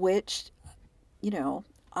 which,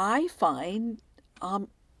 I find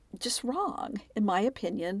just wrong. In my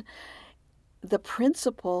opinion, the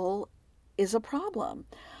principle is a problem.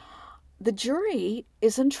 The jury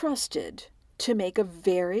is entrusted to make a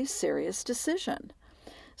very serious decision,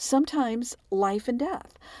 sometimes life and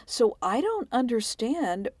death. So I don't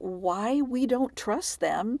understand why we don't trust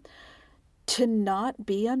them to not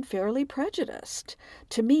be unfairly prejudiced.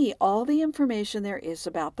 To me, all the information there is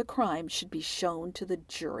about the crime should be shown to the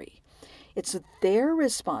jury. It's their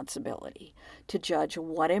responsibility to judge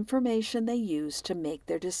what information they use to make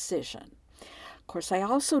their decision. Of course, I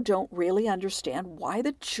also don't really understand why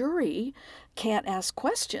the jury can't ask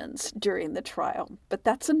questions during the trial, but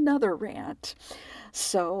that's another rant.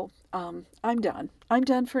 So I'm done. I'm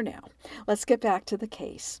done for now. Let's get back to the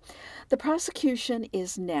case. The prosecution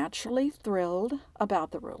is naturally thrilled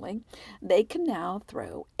about the ruling. They can now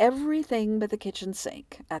throw everything but the kitchen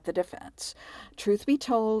sink at the defense. Truth be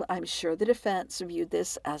told, I'm sure the defense viewed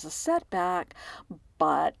this as a setback,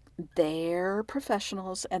 but they're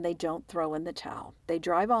professionals and they don't throw in the towel. They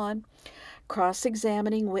drive on,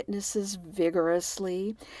 cross-examining witnesses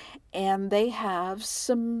vigorously, and they have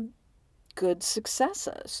some good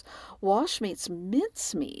successes. Walsh makes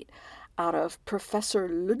mincemeat out of Professor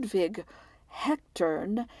Ludwig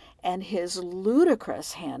Hechtern and his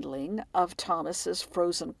ludicrous handling of Thomas's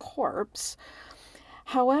frozen corpse.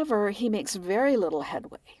 However, he makes very little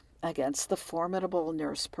headway against the formidable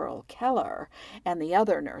Nurse Pearl Keller and the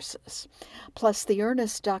other nurses. Plus, the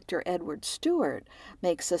earnest Dr. Edward Stewart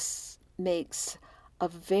makes a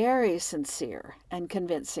very sincere and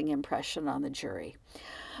convincing impression on the jury.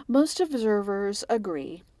 Most observers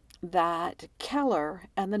agree that Keller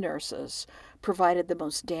and the nurses provided the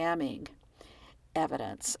most damning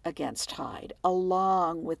evidence against Hyde,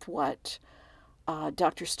 along with what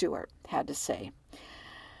Dr. Stewart had to say.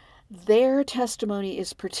 Their testimony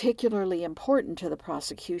is particularly important to the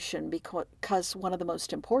prosecution because one of the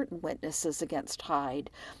most important witnesses against Hyde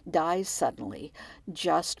dies suddenly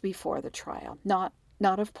just before the trial. Not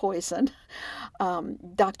of poison.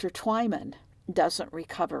 Dr. Twyman doesn't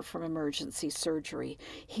recover from emergency surgery.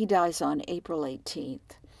 He dies on April 18th.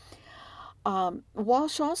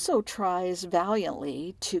 Walsh also tries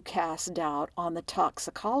valiantly to cast doubt on the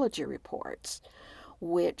toxicology reports,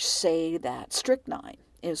 which say that strychnine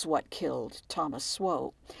is what killed Thomas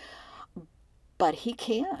Swope. But he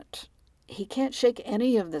can't. He can't shake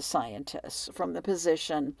any of the scientists from the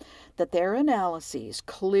position that their analyses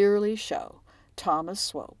clearly show Thomas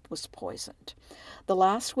Swope was poisoned. The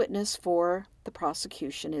last witness for the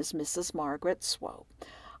prosecution is Mrs. Margaret Swope,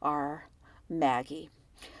 our Maggie,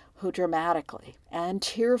 who dramatically and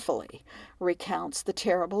tearfully recounts the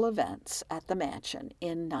terrible events at the mansion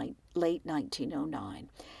in late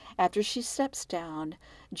 1909. After she steps down,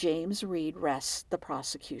 James Reed rests the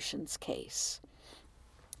prosecution's case.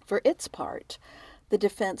 For its part, the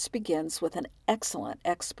defense begins with an excellent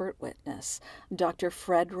expert witness, Dr.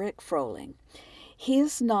 Frederick Froling. He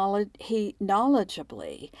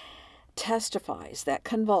knowledgeably testifies that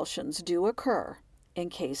convulsions do occur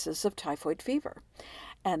in cases of typhoid fever,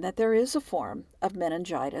 and that there is a form of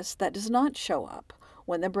meningitis that does not show up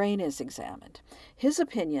when the brain is examined. His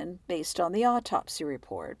opinion, based on the autopsy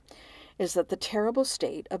report, is that the terrible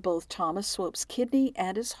state of both Thomas Swope's kidney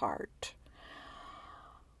and his heart,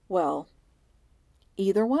 well,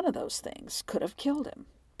 either one of those things could have killed him.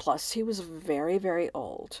 Plus, he was very, very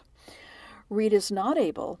old. Reed is not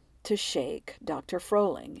able to shake Dr.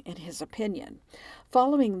 Froling in his opinion.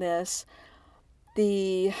 Following this,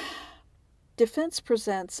 the defense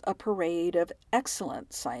presents a parade of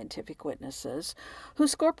excellent scientific witnesses who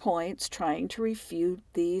score points trying to refute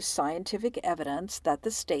the scientific evidence that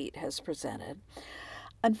the state has presented.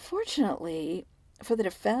 Unfortunately, for the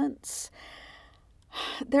defense,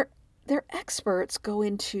 their experts go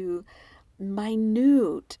into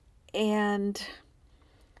minute and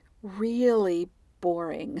really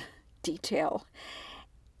boring detail,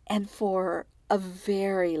 and for a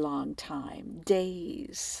very long time,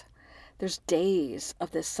 days. There's days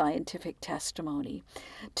of this scientific testimony,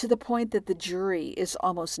 to the point that the jury is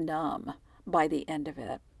almost numb by the end of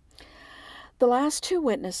it. The last two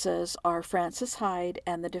witnesses are Frances Hyde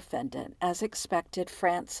and the defendant. As expected,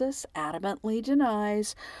 Frances adamantly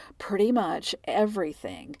denies pretty much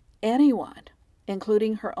everything anyone,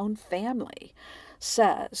 including her own family,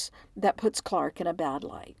 says that puts Clark in a bad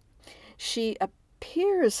light. She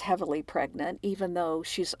appears heavily pregnant, even though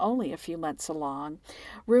she's only a few months along.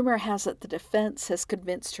 Rumor has it the defense has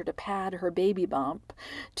convinced her to pad her baby bump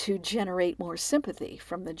to generate more sympathy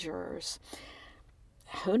from the jurors.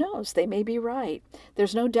 Who knows? They may be right.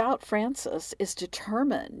 There's no doubt Frances is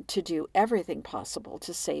determined to do everything possible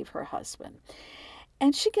to save her husband.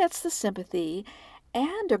 And she gets the sympathy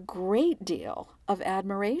and a great deal of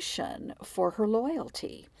admiration for her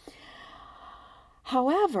loyalty.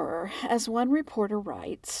 However, as one reporter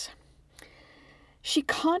writes, she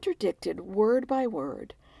contradicted word by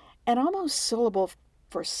word and almost syllable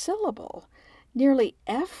for syllable nearly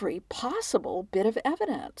every possible bit of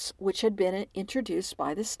evidence which had been introduced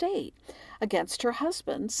by the state against her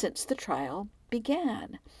husband since the trial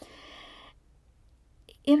began.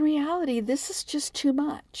 In reality, this is just too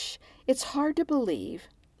much. It's hard to believe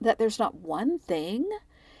that there's not one thing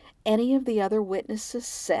any of the other witnesses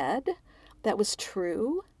said that was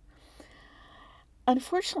true.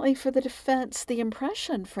 Unfortunately for the defense, the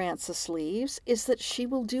impression Frances leaves is that she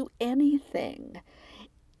will do anything,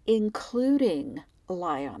 including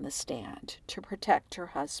lie on the stand, to protect her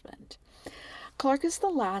husband. Clark is the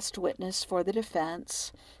last witness for the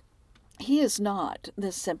defense. He is not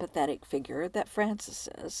the sympathetic figure that Frances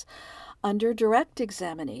is. Under direct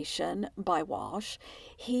examination by Walsh,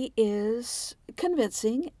 he is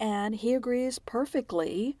convincing, and he agrees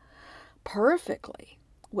perfectly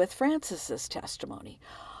with Frances's testimony,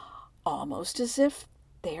 almost as if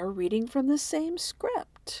they are reading from the same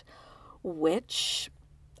script, which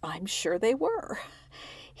I'm sure they were.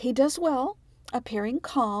 He does well, appearing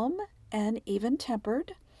calm and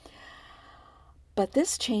even-tempered, but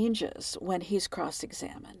this changes when he's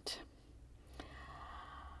cross-examined.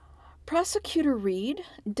 Prosecutor Reed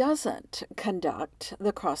doesn't conduct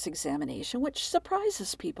the cross-examination, which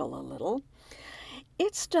surprises people a little.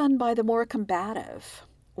 It's done by the more combative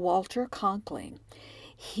Walter Conkling.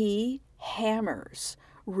 He hammers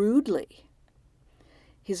rudely,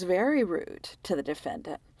 he's very rude to the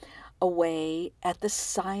defendant, away at the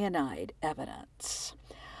cyanide evidence.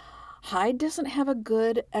 Hyde doesn't have a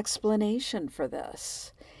good explanation for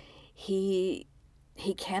this. He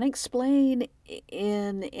He can't explain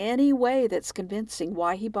in any way that's convincing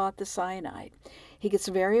why he bought the cyanide. He gets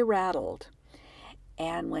very rattled.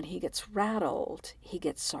 And when he gets rattled, he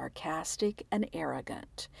gets sarcastic and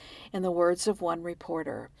arrogant. In the words of one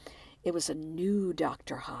reporter, it was a new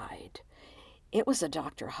Dr. Hyde. It was a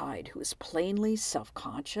Dr. Hyde who was plainly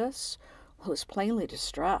self-conscious, who was plainly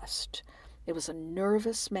distressed. It was a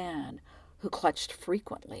nervous man who clutched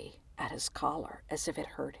frequently at his collar as if it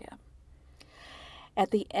hurt him. At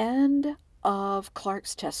the end of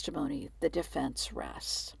Clark's testimony, the defense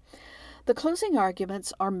rests. The closing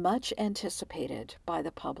arguments are much anticipated by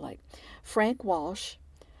the public. Frank Walsh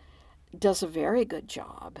does a very good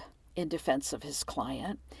job in defense of his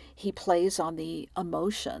client. He plays on the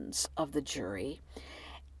emotions of the jury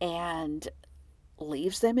and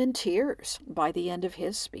leaves them in tears by the end of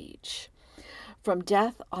his speech. From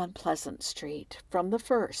Death on Pleasant Street, from the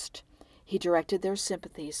first, he directed their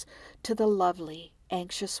sympathies to the lovely,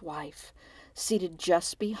 anxious wife seated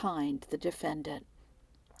just behind the defendant.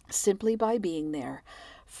 Simply by being there,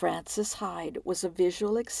 Frances Hyde was a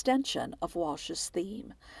visual extension of Walsh's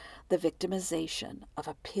theme, the victimization of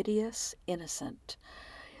a piteous innocent.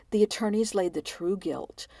 The attorneys laid the true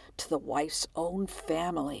guilt to the wife's own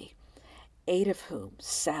family, 8 of whom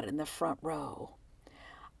sat in the front row,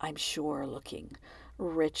 I'm sure looking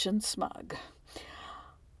rich and smug.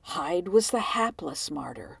 Hyde was the hapless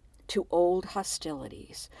martyr to old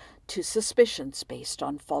hostilities, to suspicions based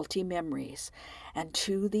on faulty memories, and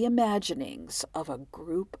to the imaginings of a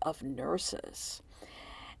group of nurses.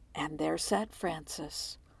 And there sat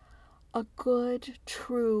Frances, a good,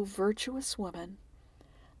 true, virtuous woman,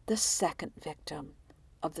 the second victim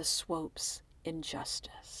of the Swopes'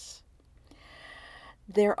 injustice.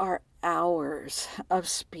 There are hours of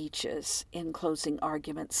speeches in closing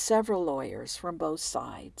arguments, several lawyers from both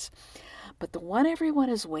sides. But the one everyone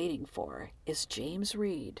is waiting for is James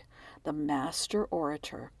Reed, the master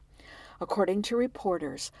orator. According to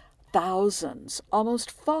reporters, thousands almost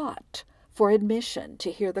fought for admission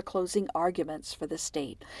to hear the closing arguments for the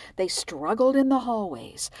state. They struggled in the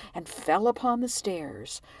hallways and fell upon the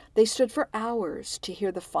stairs. They stood for hours to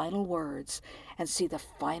hear the final words and see the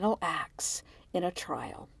final acts in a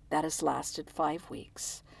trial that has lasted 5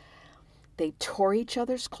 weeks. They tore each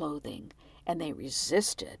other's clothing and they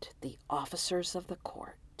resisted the officers of the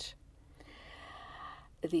court.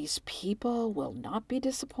 These people will not be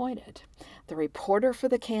disappointed. The reporter for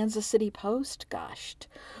the Kansas City Post gushed,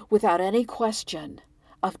 without any question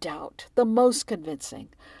of doubt, the most convincing,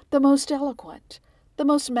 the most eloquent, the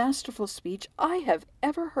most masterful speech I have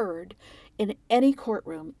ever heard in any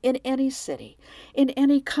courtroom, in any city, in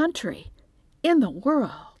any country, in the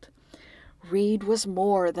world. Reed was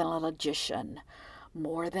more than a logician,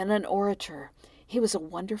 more than an orator. He was a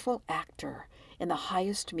wonderful actor in the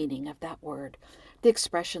highest meaning of that word. The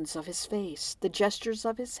expressions of his face, the gestures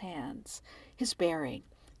of his hands, his bearing,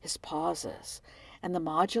 his pauses, and the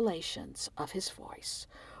modulations of his voice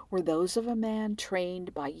were those of a man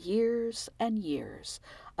trained by years and years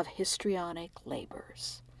of histrionic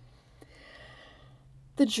labors.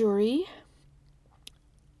 The jury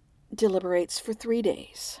deliberates for 3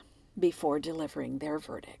 days before delivering their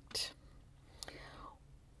verdict.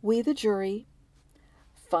 We, the jury,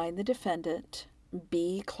 find the defendant,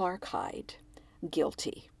 B. Clark Hyde,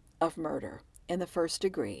 guilty of murder in the first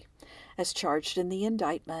degree, as charged in the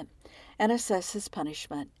indictment, and assess his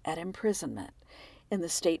punishment at imprisonment in the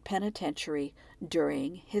state penitentiary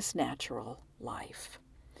during his natural life.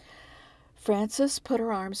 Frances put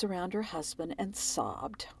her arms around her husband and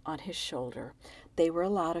sobbed on his shoulder. They were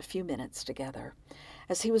allowed a few minutes together.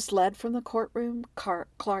 As he was led from the courtroom,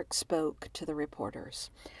 Clark spoke to the reporters.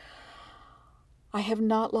 I have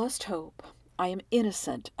not lost hope. I am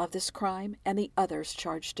innocent of this crime and the others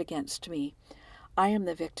charged against me. I am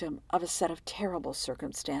the victim of a set of terrible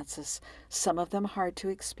circumstances, some of them hard to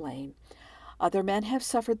explain. Other men have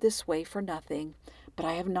suffered this way for nothing, but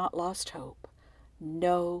I have not lost hope.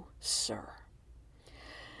 No, sir.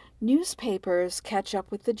 Newspapers catch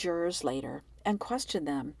up with the jurors later and question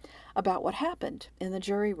them about what happened in the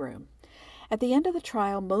jury room. At the end of the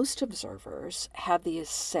trial, most observers have the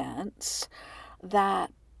sense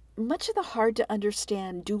that much of the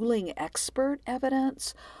hard-to-understand dueling expert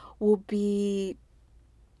evidence will be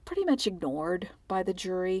pretty much ignored by the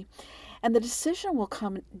jury, and the decision will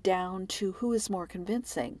come down to who is more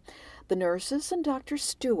convincing, the nurses and Dr.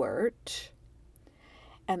 Stewart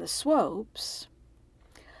and the Swopes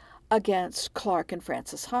against Clark and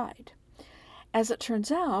Frances Hyde. As it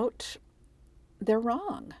turns out, they're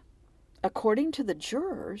wrong. According to the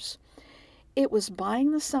jurors, it was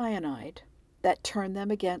buying the cyanide that turned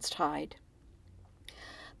them against Hyde.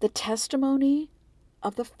 The testimony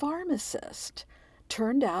of the pharmacist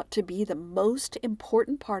turned out to be the most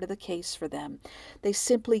important part of the case for them. They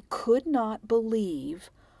simply could not believe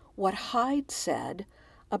what Hyde said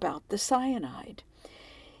about the cyanide.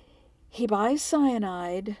 He buys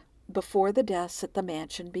cyanide before the deaths at the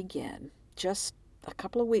mansion begin, just a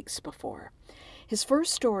couple of weeks before. His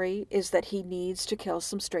first story is that he needs to kill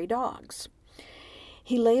some stray dogs.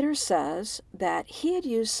 He later says that he had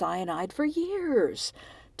used cyanide for years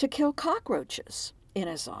to kill cockroaches in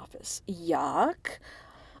his office. Yuck.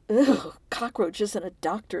 Ugh, cockroaches in a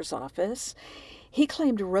doctor's office. He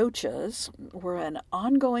claimed roaches were an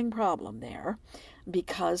ongoing problem there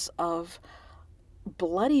because of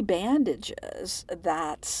bloody bandages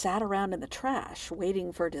that sat around in the trash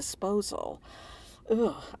waiting for disposal.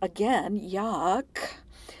 Ugh, again, yuck.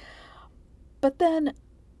 But then,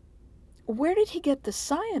 where did he get the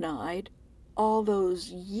cyanide all those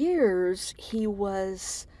years he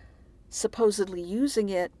was supposedly using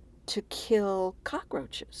it to kill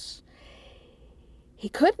cockroaches? He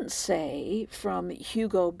couldn't say from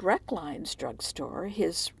Hugo Brecklein's drugstore,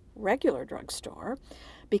 his regular drugstore,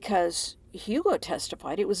 because Hugo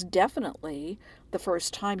testified it was definitely the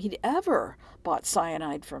first time he'd ever bought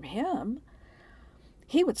cyanide from him.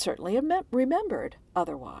 He would certainly have remembered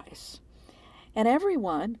otherwise. And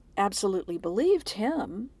everyone absolutely believed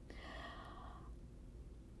him.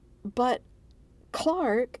 But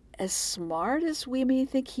Clark, as smart as we may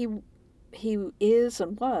think he is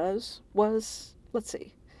and was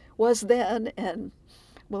then, and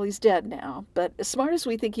well, he's dead now, but as smart as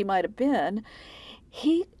we think he might have been,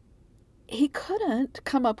 he couldn't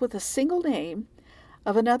come up with a single name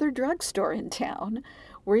of another drugstore in town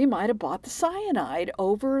where he might have bought the cyanide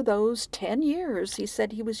over those 10 years he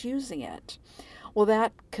said he was using it. Well,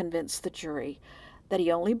 that convinced the jury that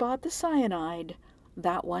he only bought the cyanide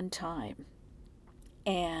that one time,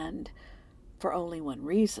 and for only one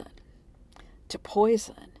reason: to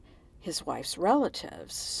poison his wife's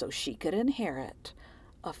relatives so she could inherit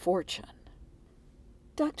a fortune.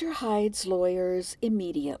 Dr. Hyde's lawyers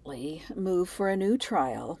immediately moved for a new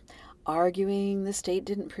trial, arguing the state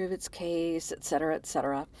didn't prove its case, etc.,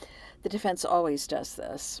 etc. The defense always does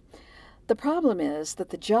this. The problem is that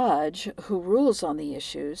the judge who rules on the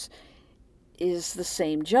issues is the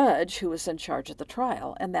same judge who was in charge of the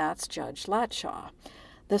trial, and that's Judge Latshaw,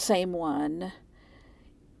 the same one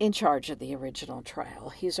in charge of the original trial.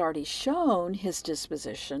 He's already shown his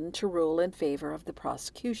disposition to rule in favor of the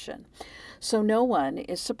prosecution. So no one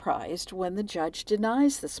is surprised when the judge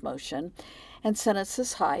denies this motion and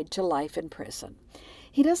sentences Hyde to life in prison.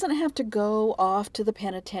 He doesn't have to go off to the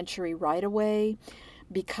penitentiary right away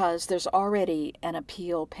because there's already an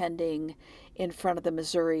appeal pending in front of the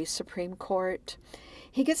Missouri Supreme Court.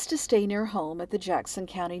 He gets to stay near home at the Jackson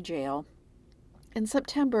County Jail. In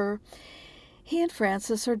September, he and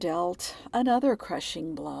Frances are dealt another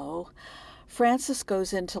crushing blow. Frances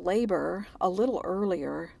goes into labor a little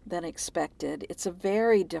earlier than expected. It's a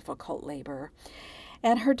very difficult labor.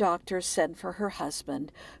 And her doctors send for her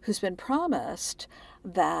husband, who's been promised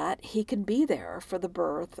that he can be there for the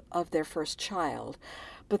birth of their first child.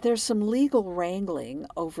 But there's some legal wrangling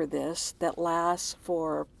over this that lasts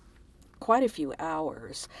for quite a few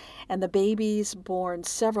hours, and the baby's born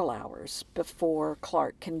several hours before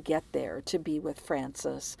Clark can get there to be with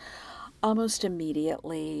Frances. Almost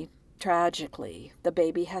immediately, tragically, the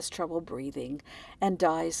baby has trouble breathing and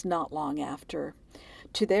dies not long after.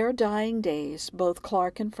 To their dying days, both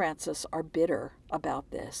Clark and Frances are bitter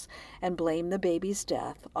about this and blame the baby's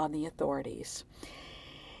death on the authorities.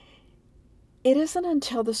 It isn't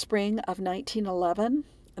until the spring of 1911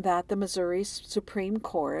 that the Missouri Supreme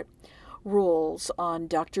Court rules on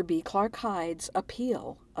Dr. B. Clark Hyde's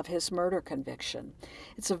appeal of his murder conviction.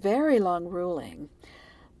 It's a very long ruling,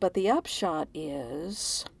 but the upshot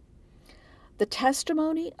is the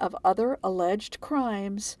testimony of other alleged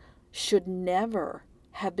crimes should never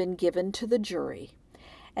have been given to the jury,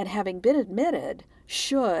 and having been admitted,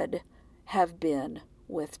 should have been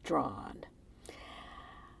withdrawn.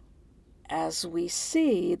 As we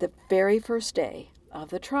see, the very first day of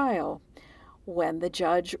the trial, when the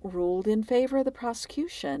judge ruled in favor of the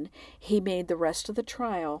prosecution, he made the rest of the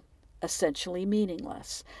trial essentially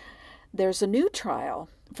meaningless. There's a new trial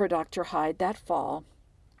for Dr. Hyde that fall,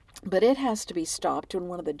 but it has to be stopped when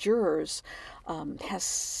one of the jurors has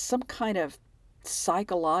some kind of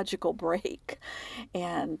psychological break,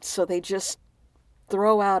 and so they just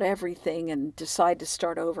throw out everything and decide to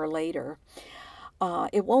start over later.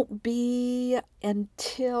 It won't be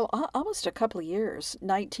until almost a couple of years,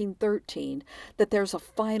 1913, that there's a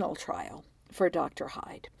final trial for Dr.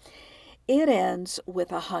 Hyde. It ends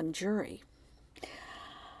with a hung jury.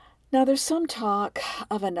 Now, there's some talk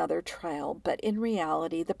of another trial, but in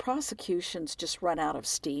reality, the prosecution's just run out of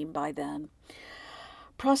steam by then.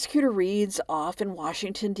 Prosecutor Reed's off in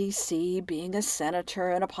Washington, D.C., being a senator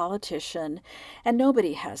and a politician, and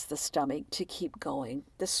nobody has the stomach to keep going.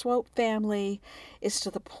 The Swope family is to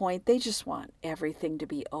the point they just want everything to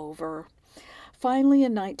be over. Finally,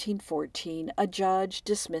 in 1914, a judge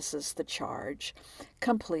dismisses the charge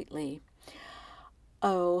completely.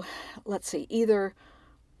 Oh, let's see, either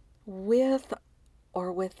with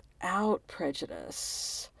or without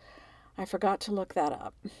prejudice. I forgot to look that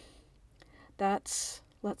up.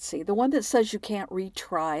 Let's see, the one that says you can't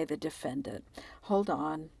retry the defendant. Hold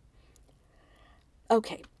on.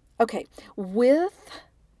 Okay. With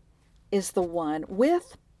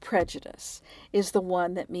prejudice is the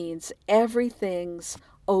one that means everything's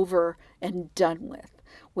over and done with.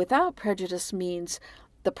 Without prejudice means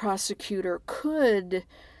the prosecutor could,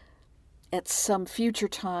 at some future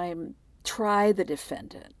time, try the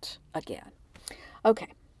defendant again.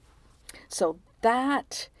 Okay, so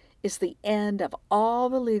that is the end of all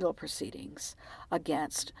the legal proceedings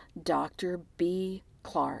against Dr. B.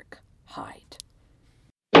 Clark Hyde.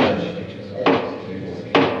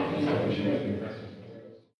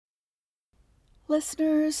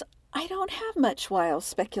 Listeners, I don't have much wild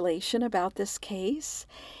speculation about this case.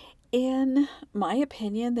 In my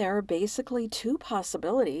opinion, there are basically two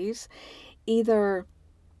possibilities. Either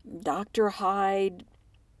Dr. Hyde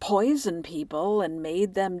poisoned people and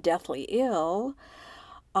made them deathly ill,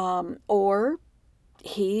 or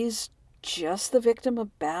he's just the victim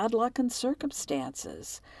of bad luck and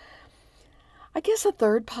circumstances. I guess a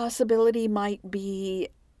third possibility might be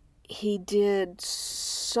he did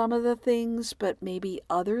some of the things, but maybe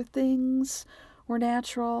other things were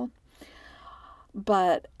natural.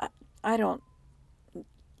 But I don't,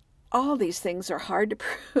 all these things are hard to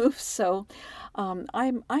prove, so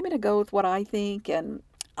I'm going to go with what I think, and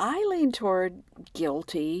I lean toward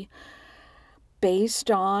guilty based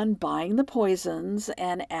on buying the poisons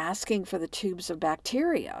and asking for the tubes of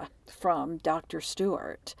bacteria from Dr.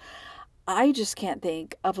 Stewart. I just can't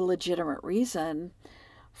think of a legitimate reason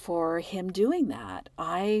for him doing that.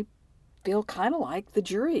 I feel kind of like the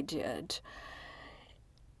jury did.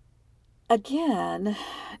 Again,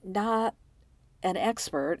 not an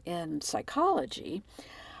expert in psychology,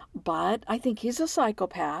 but I think he's a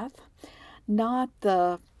psychopath, not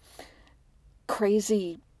the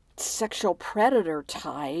crazy sexual predator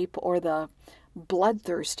type or the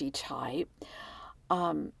bloodthirsty type,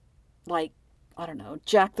 like, I don't know,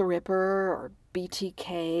 Jack the Ripper or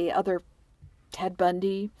BTK, other Ted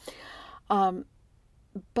Bundy.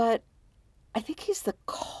 But I think he's the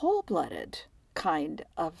cold-blooded kind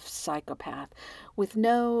of psychopath with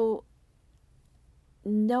no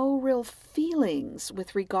real feelings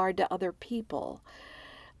with regard to other people.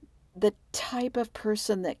 The type of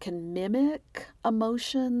person that can mimic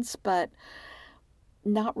emotions but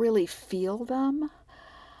not really feel them.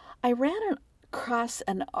 I ran across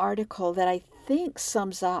an article that I think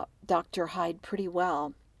sums up Dr. Hyde pretty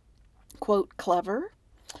well. Quote, clever,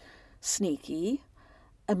 sneaky,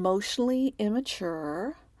 emotionally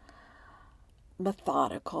immature,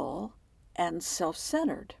 methodical, and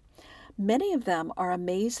self-centered. Many of them are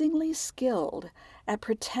amazingly skilled at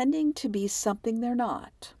pretending to be something they're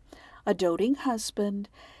not. A doting husband,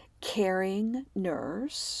 caring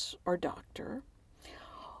nurse or doctor,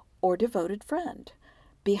 or devoted friend.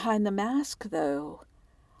 Behind the mask, though,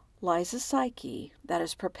 lies a psyche that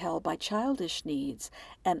is propelled by childish needs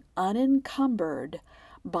and unencumbered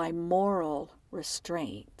by moral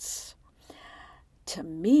restraints. To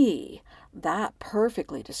me, that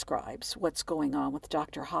perfectly describes what's going on with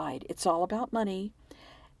Dr. Hyde. It's all about money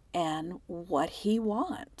and what he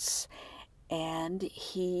wants, and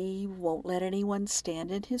he won't let anyone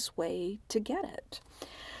stand in his way to get it.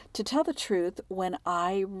 To tell the truth, when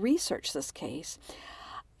I researched this case,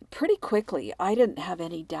 pretty quickly I didn't have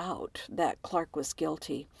any doubt that Clark was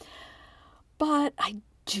guilty. But I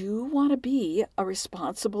do want to be a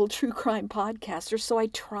responsible true crime podcaster, so I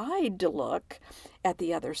tried to look at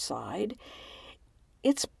the other side.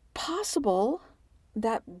 It's possible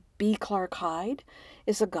that B. Clark Hyde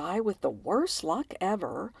is a guy with the worst luck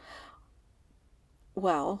ever.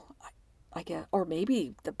 Well, I guess, or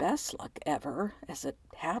maybe the best luck ever, as it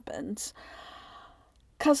happens.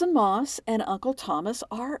 Cousin Moss and Uncle Thomas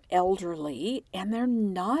are elderly, and they're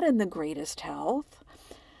not in the greatest health.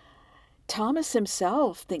 Thomas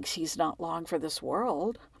himself thinks he's not long for this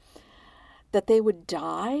world. That they would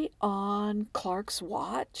die on Clark's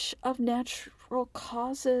watch of natural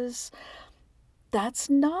causes, that's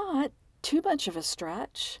not too much of a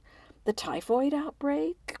stretch. The typhoid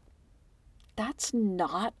outbreak, that's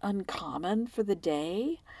not uncommon for the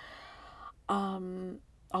day.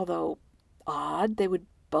 Although odd, they would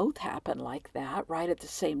both happen like that right at the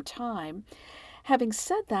same time. Having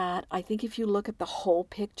said that, I think if you look at the whole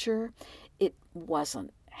picture, it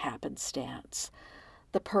wasn't happenstance.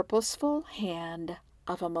 The purposeful hand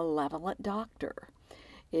of a malevolent doctor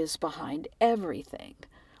is behind everything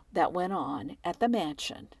that went on at the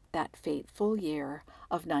mansion that fateful year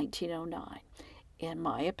of 1909, in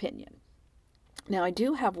my opinion. Now, I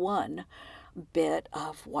do have one bit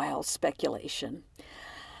of wild speculation.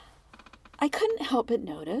 I couldn't help but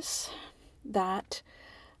notice that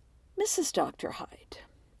Mrs. Dr. Hyde,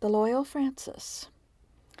 the loyal Frances,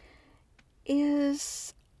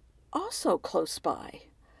 is also close by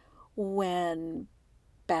when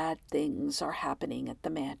bad things are happening at the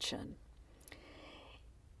mansion.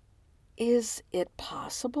 Is it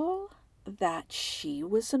possible that she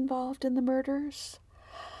was involved in the murders?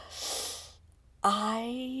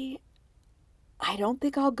 I don't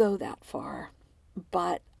think I'll go that far,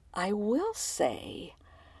 but I will say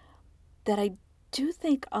that I do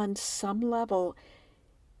think on some level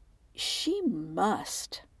she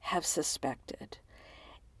must have suspected.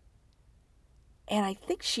 And I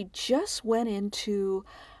think she just went into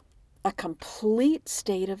a complete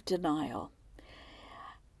state of denial.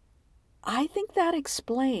 I think that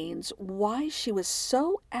explains why she was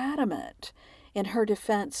so adamant in her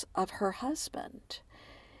defense of her husband.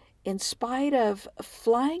 In spite of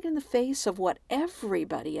flying in the face of what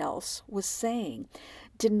everybody else was saying,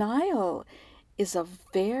 denial is a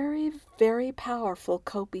very, very powerful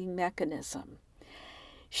coping mechanism.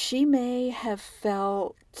 She may have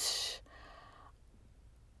felt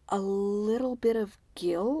a little bit of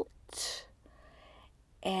guilt,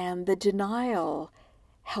 and the denial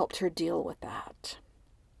helped her deal with that.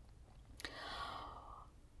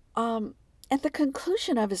 At the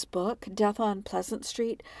conclusion of his book, Death on Pleasant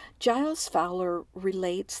Street, Giles Fowler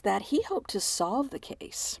relates that he hoped to solve the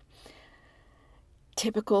case.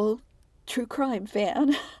 Typical true crime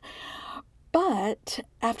fan. But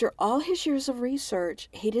after all his years of research,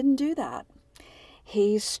 he didn't do that.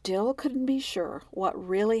 He still couldn't be sure what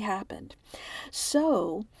really happened.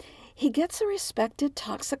 So he gets a respected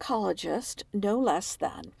toxicologist, no less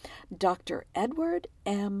than Dr. Edward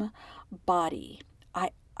M. Body.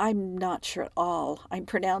 I'm not sure at all I'm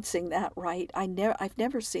pronouncing that right. I've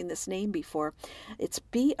never seen this name before. It's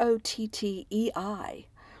Bottei.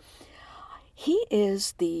 He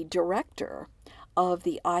is the director of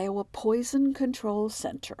the Iowa Poison Control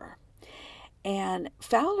Center. And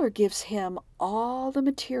Fowler gives him all the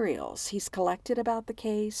materials he's collected about the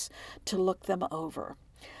case to look them over.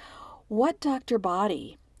 What Dr.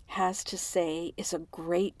 Body has to say is a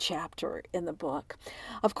great chapter in the book.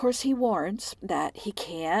 Of course, he warns that he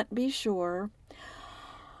can't be sure.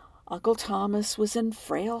 Uncle Thomas was in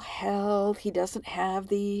frail health. He doesn't have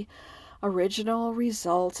the original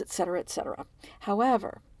results, etc., etc.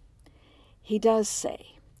 However, he does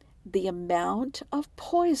say the amount of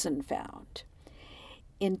poison found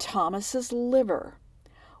in Thomas's liver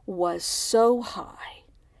was so high,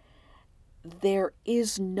 there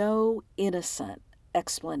is no innocent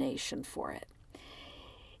explanation for it.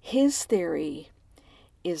 His theory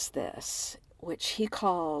is this, which he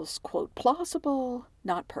calls, quote, plausible,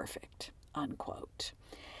 not perfect, unquote.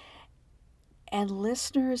 And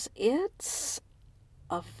listeners, it's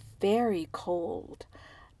a very cold,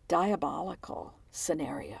 diabolical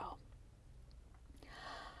scenario.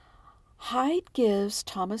 Hyde gives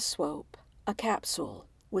Thomas Swope a capsule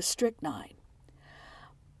with strychnine,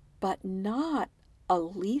 but not a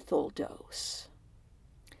lethal dose.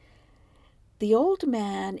 The old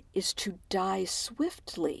man is to die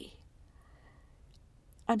swiftly.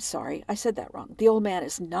 I'm sorry, I said that wrong. The old man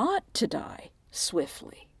is not to die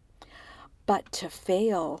swiftly, but to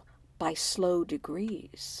fail by slow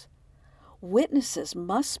degrees. Witnesses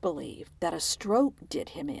must believe that a stroke did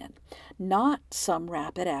him in, not some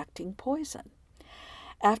rapid-acting poison.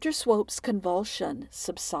 After Swope's convulsion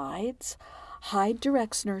subsides, Hyde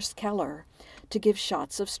directs Nurse Keller to give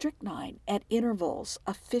shots of strychnine at intervals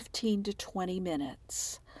of 15 to 20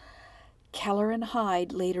 minutes. Keller and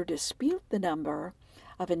Hyde later dispute the number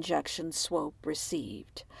of injections Swope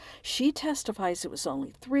received. She testifies it was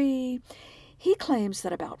only 3. He claims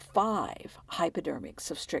that about 5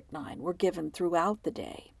 hypodermics of strychnine were given throughout the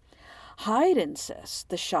day. Hyde insists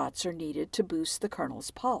the shots are needed to boost the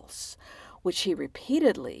colonel's pulse, which he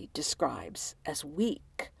repeatedly describes as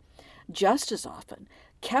weak. Just as often,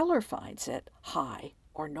 Keller finds it high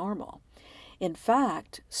or normal. In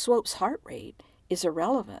fact, Swope's heart rate is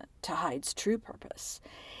irrelevant to Hyde's true purpose.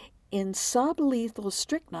 In sublethal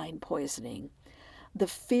strychnine poisoning, The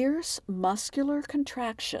fierce muscular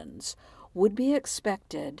contractions would be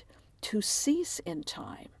expected to cease in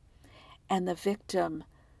time and the victim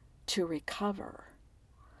to recover.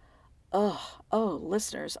 Oh,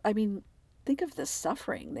 listeners, think of the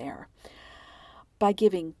suffering there. By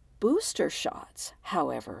giving booster shots,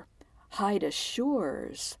 however, Hyde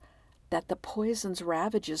assures that the poison's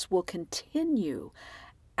ravages will continue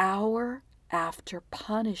hour after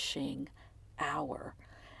punishing hour,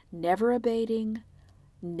 never abating,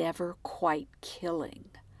 never quite killing.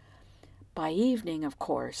 By evening, of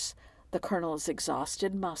course, the colonel's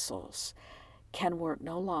exhausted muscles can work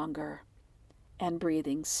no longer, and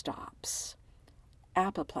breathing stops.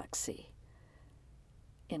 Apoplexy,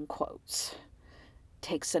 in quotes,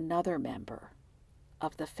 takes another member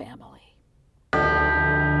of the family.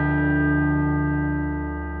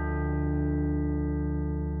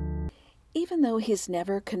 Even though he's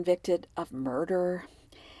never convicted of murder,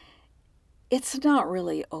 it's not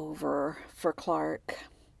really over for Clark.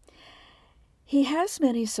 He has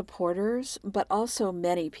many supporters, but also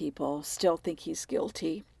many people still think he's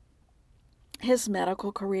guilty. His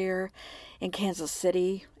medical career in Kansas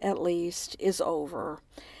City, at least, is over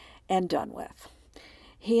and done with.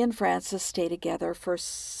 He and Frances stay together for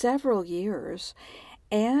several years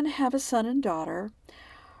and have a son and daughter.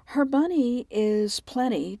 Her money is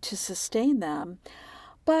plenty to sustain them,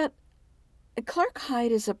 but Clark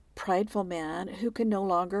Hyde is a prideful man who can no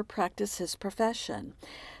longer practice his profession.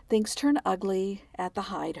 Things turn ugly at the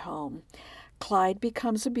Hyde home. Clyde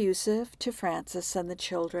becomes abusive to Frances and the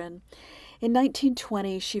children. In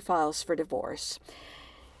 1920, she files for divorce.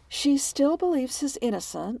 She still believes his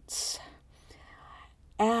innocence.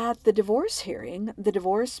 At the divorce hearing,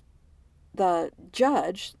 the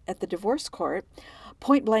judge at the divorce court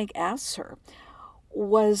point blank asks her,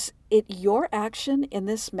 "Was it your action in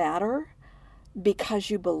this matter because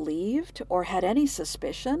you believed or had any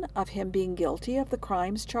suspicion of him being guilty of the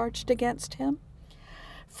crimes charged against him?"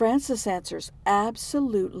 Frances answers,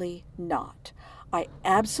 "Absolutely not. I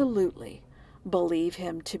absolutely believe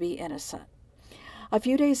him to be innocent." A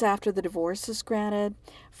few days after the divorce is granted,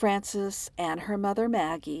 Frances and her mother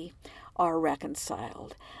Maggie are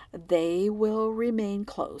reconciled. They will remain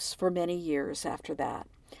close for many years after that.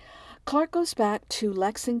 Clark goes back to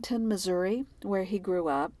Lexington, Missouri, where he grew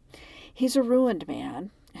up. He's a ruined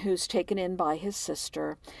man who's taken in by his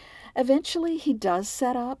sister. Eventually, he does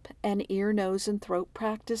set up an ear, nose, and throat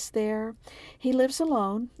practice there. He lives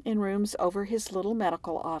alone in rooms over his little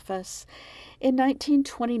medical office. In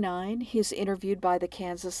 1929, he's interviewed by the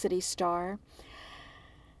Kansas City Star.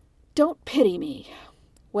 "Don't pity me.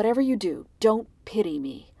 Whatever you do, don't pity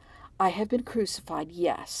me. I have been crucified,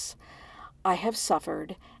 yes. I have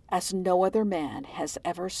suffered as no other man has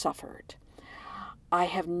ever suffered. I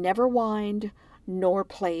have never whined nor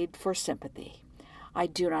played for sympathy. I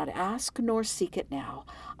do not ask nor seek it now.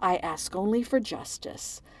 I ask only for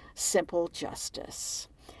justice, simple justice."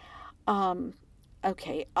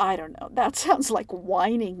 Okay, I don't know. That sounds like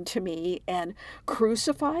whining to me. And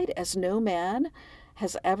crucified as no man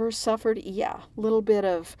has ever suffered. Yeah, a little bit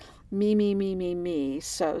of me.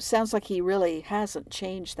 So sounds like he really hasn't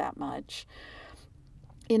changed that much.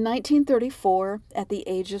 In 1934, at the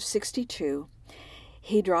age of 62,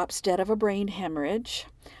 he drops dead of a brain hemorrhage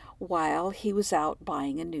while he was out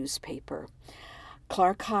buying a newspaper.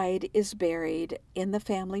 Clark Hyde is buried in the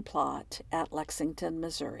family plot at Lexington,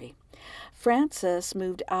 Missouri. Frances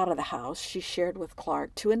moved out of the house she shared with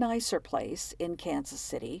Clark to a nicer place in Kansas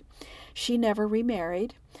City. She never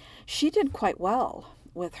remarried. She did quite well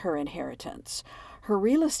with her inheritance. Her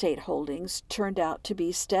real estate holdings turned out to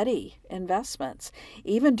be steady investments,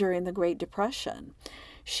 even during the Great Depression.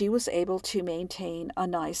 She was able to maintain a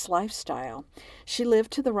nice lifestyle. She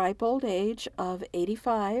lived to the ripe old age of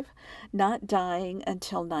 85, not dying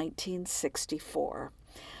until 1964.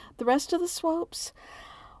 The rest of the Swopes,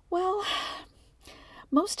 well,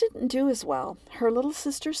 most didn't do as well. Her little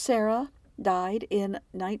sister Sarah died in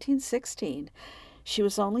 1916. She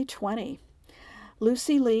was only 20.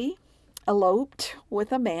 Lucy Lee eloped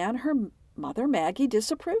with a man her mother Maggie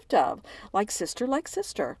disapproved of, like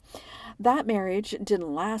sister. That marriage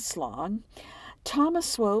didn't last long. Thomas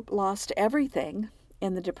Swope lost everything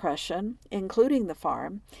in the Depression, including the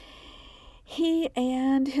farm. He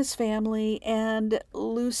and his family and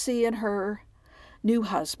Lucy and her new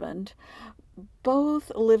husband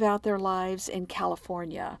both live out their lives in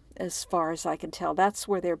California, as far as I can tell. That's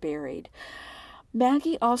where they're buried.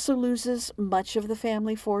 Maggie also loses much of the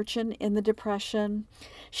family fortune in the Depression.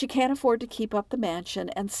 She can't afford to keep up the mansion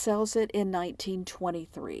and sells it in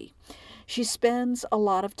 1923. She spends a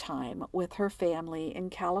lot of time with her family in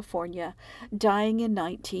California, dying in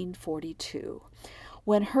 1942.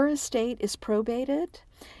 When her estate is probated,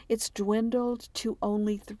 it's dwindled to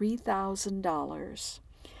only $3,000.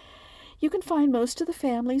 You can find most of the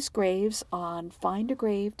family's graves on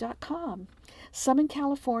findagrave.com, some in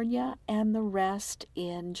California and the rest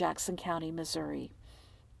in Jackson County, Missouri.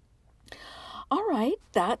 All right,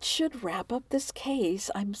 that should wrap up this case.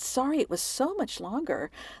 I'm sorry it was so much longer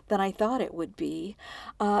than I thought it would be.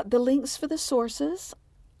 The links for the sources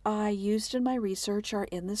I used in my research are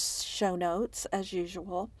in the show notes, as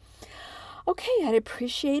usual. Okay, I'd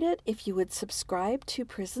appreciate it if you would subscribe to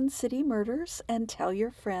Prison City Murders and tell your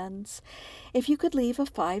friends. If you could leave a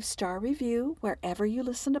 5-star review wherever you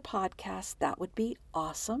listen to podcasts, that would be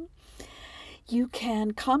awesome. You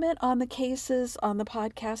can comment on the cases on the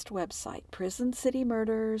podcast website,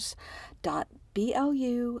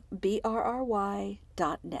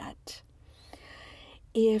 prisoncitymurders.blubry.net.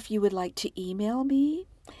 If you would like to email me,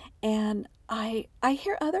 and I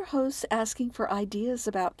hear other hosts asking for ideas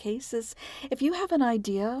about cases. If you have an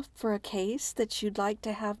idea for a case that you'd like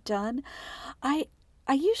to have done, I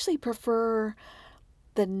usually prefer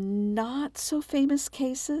the not so famous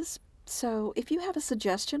cases. So if you have a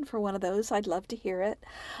suggestion for one of those, I'd love to hear it.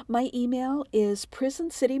 My email is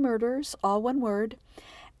prisoncitymurders, all one word,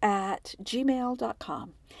 at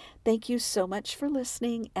gmail.com. Thank you so much for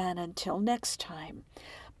listening, and until next time,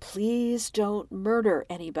 please don't murder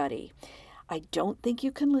anybody. I don't think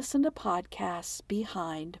you can listen to podcasts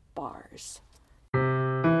behind bars.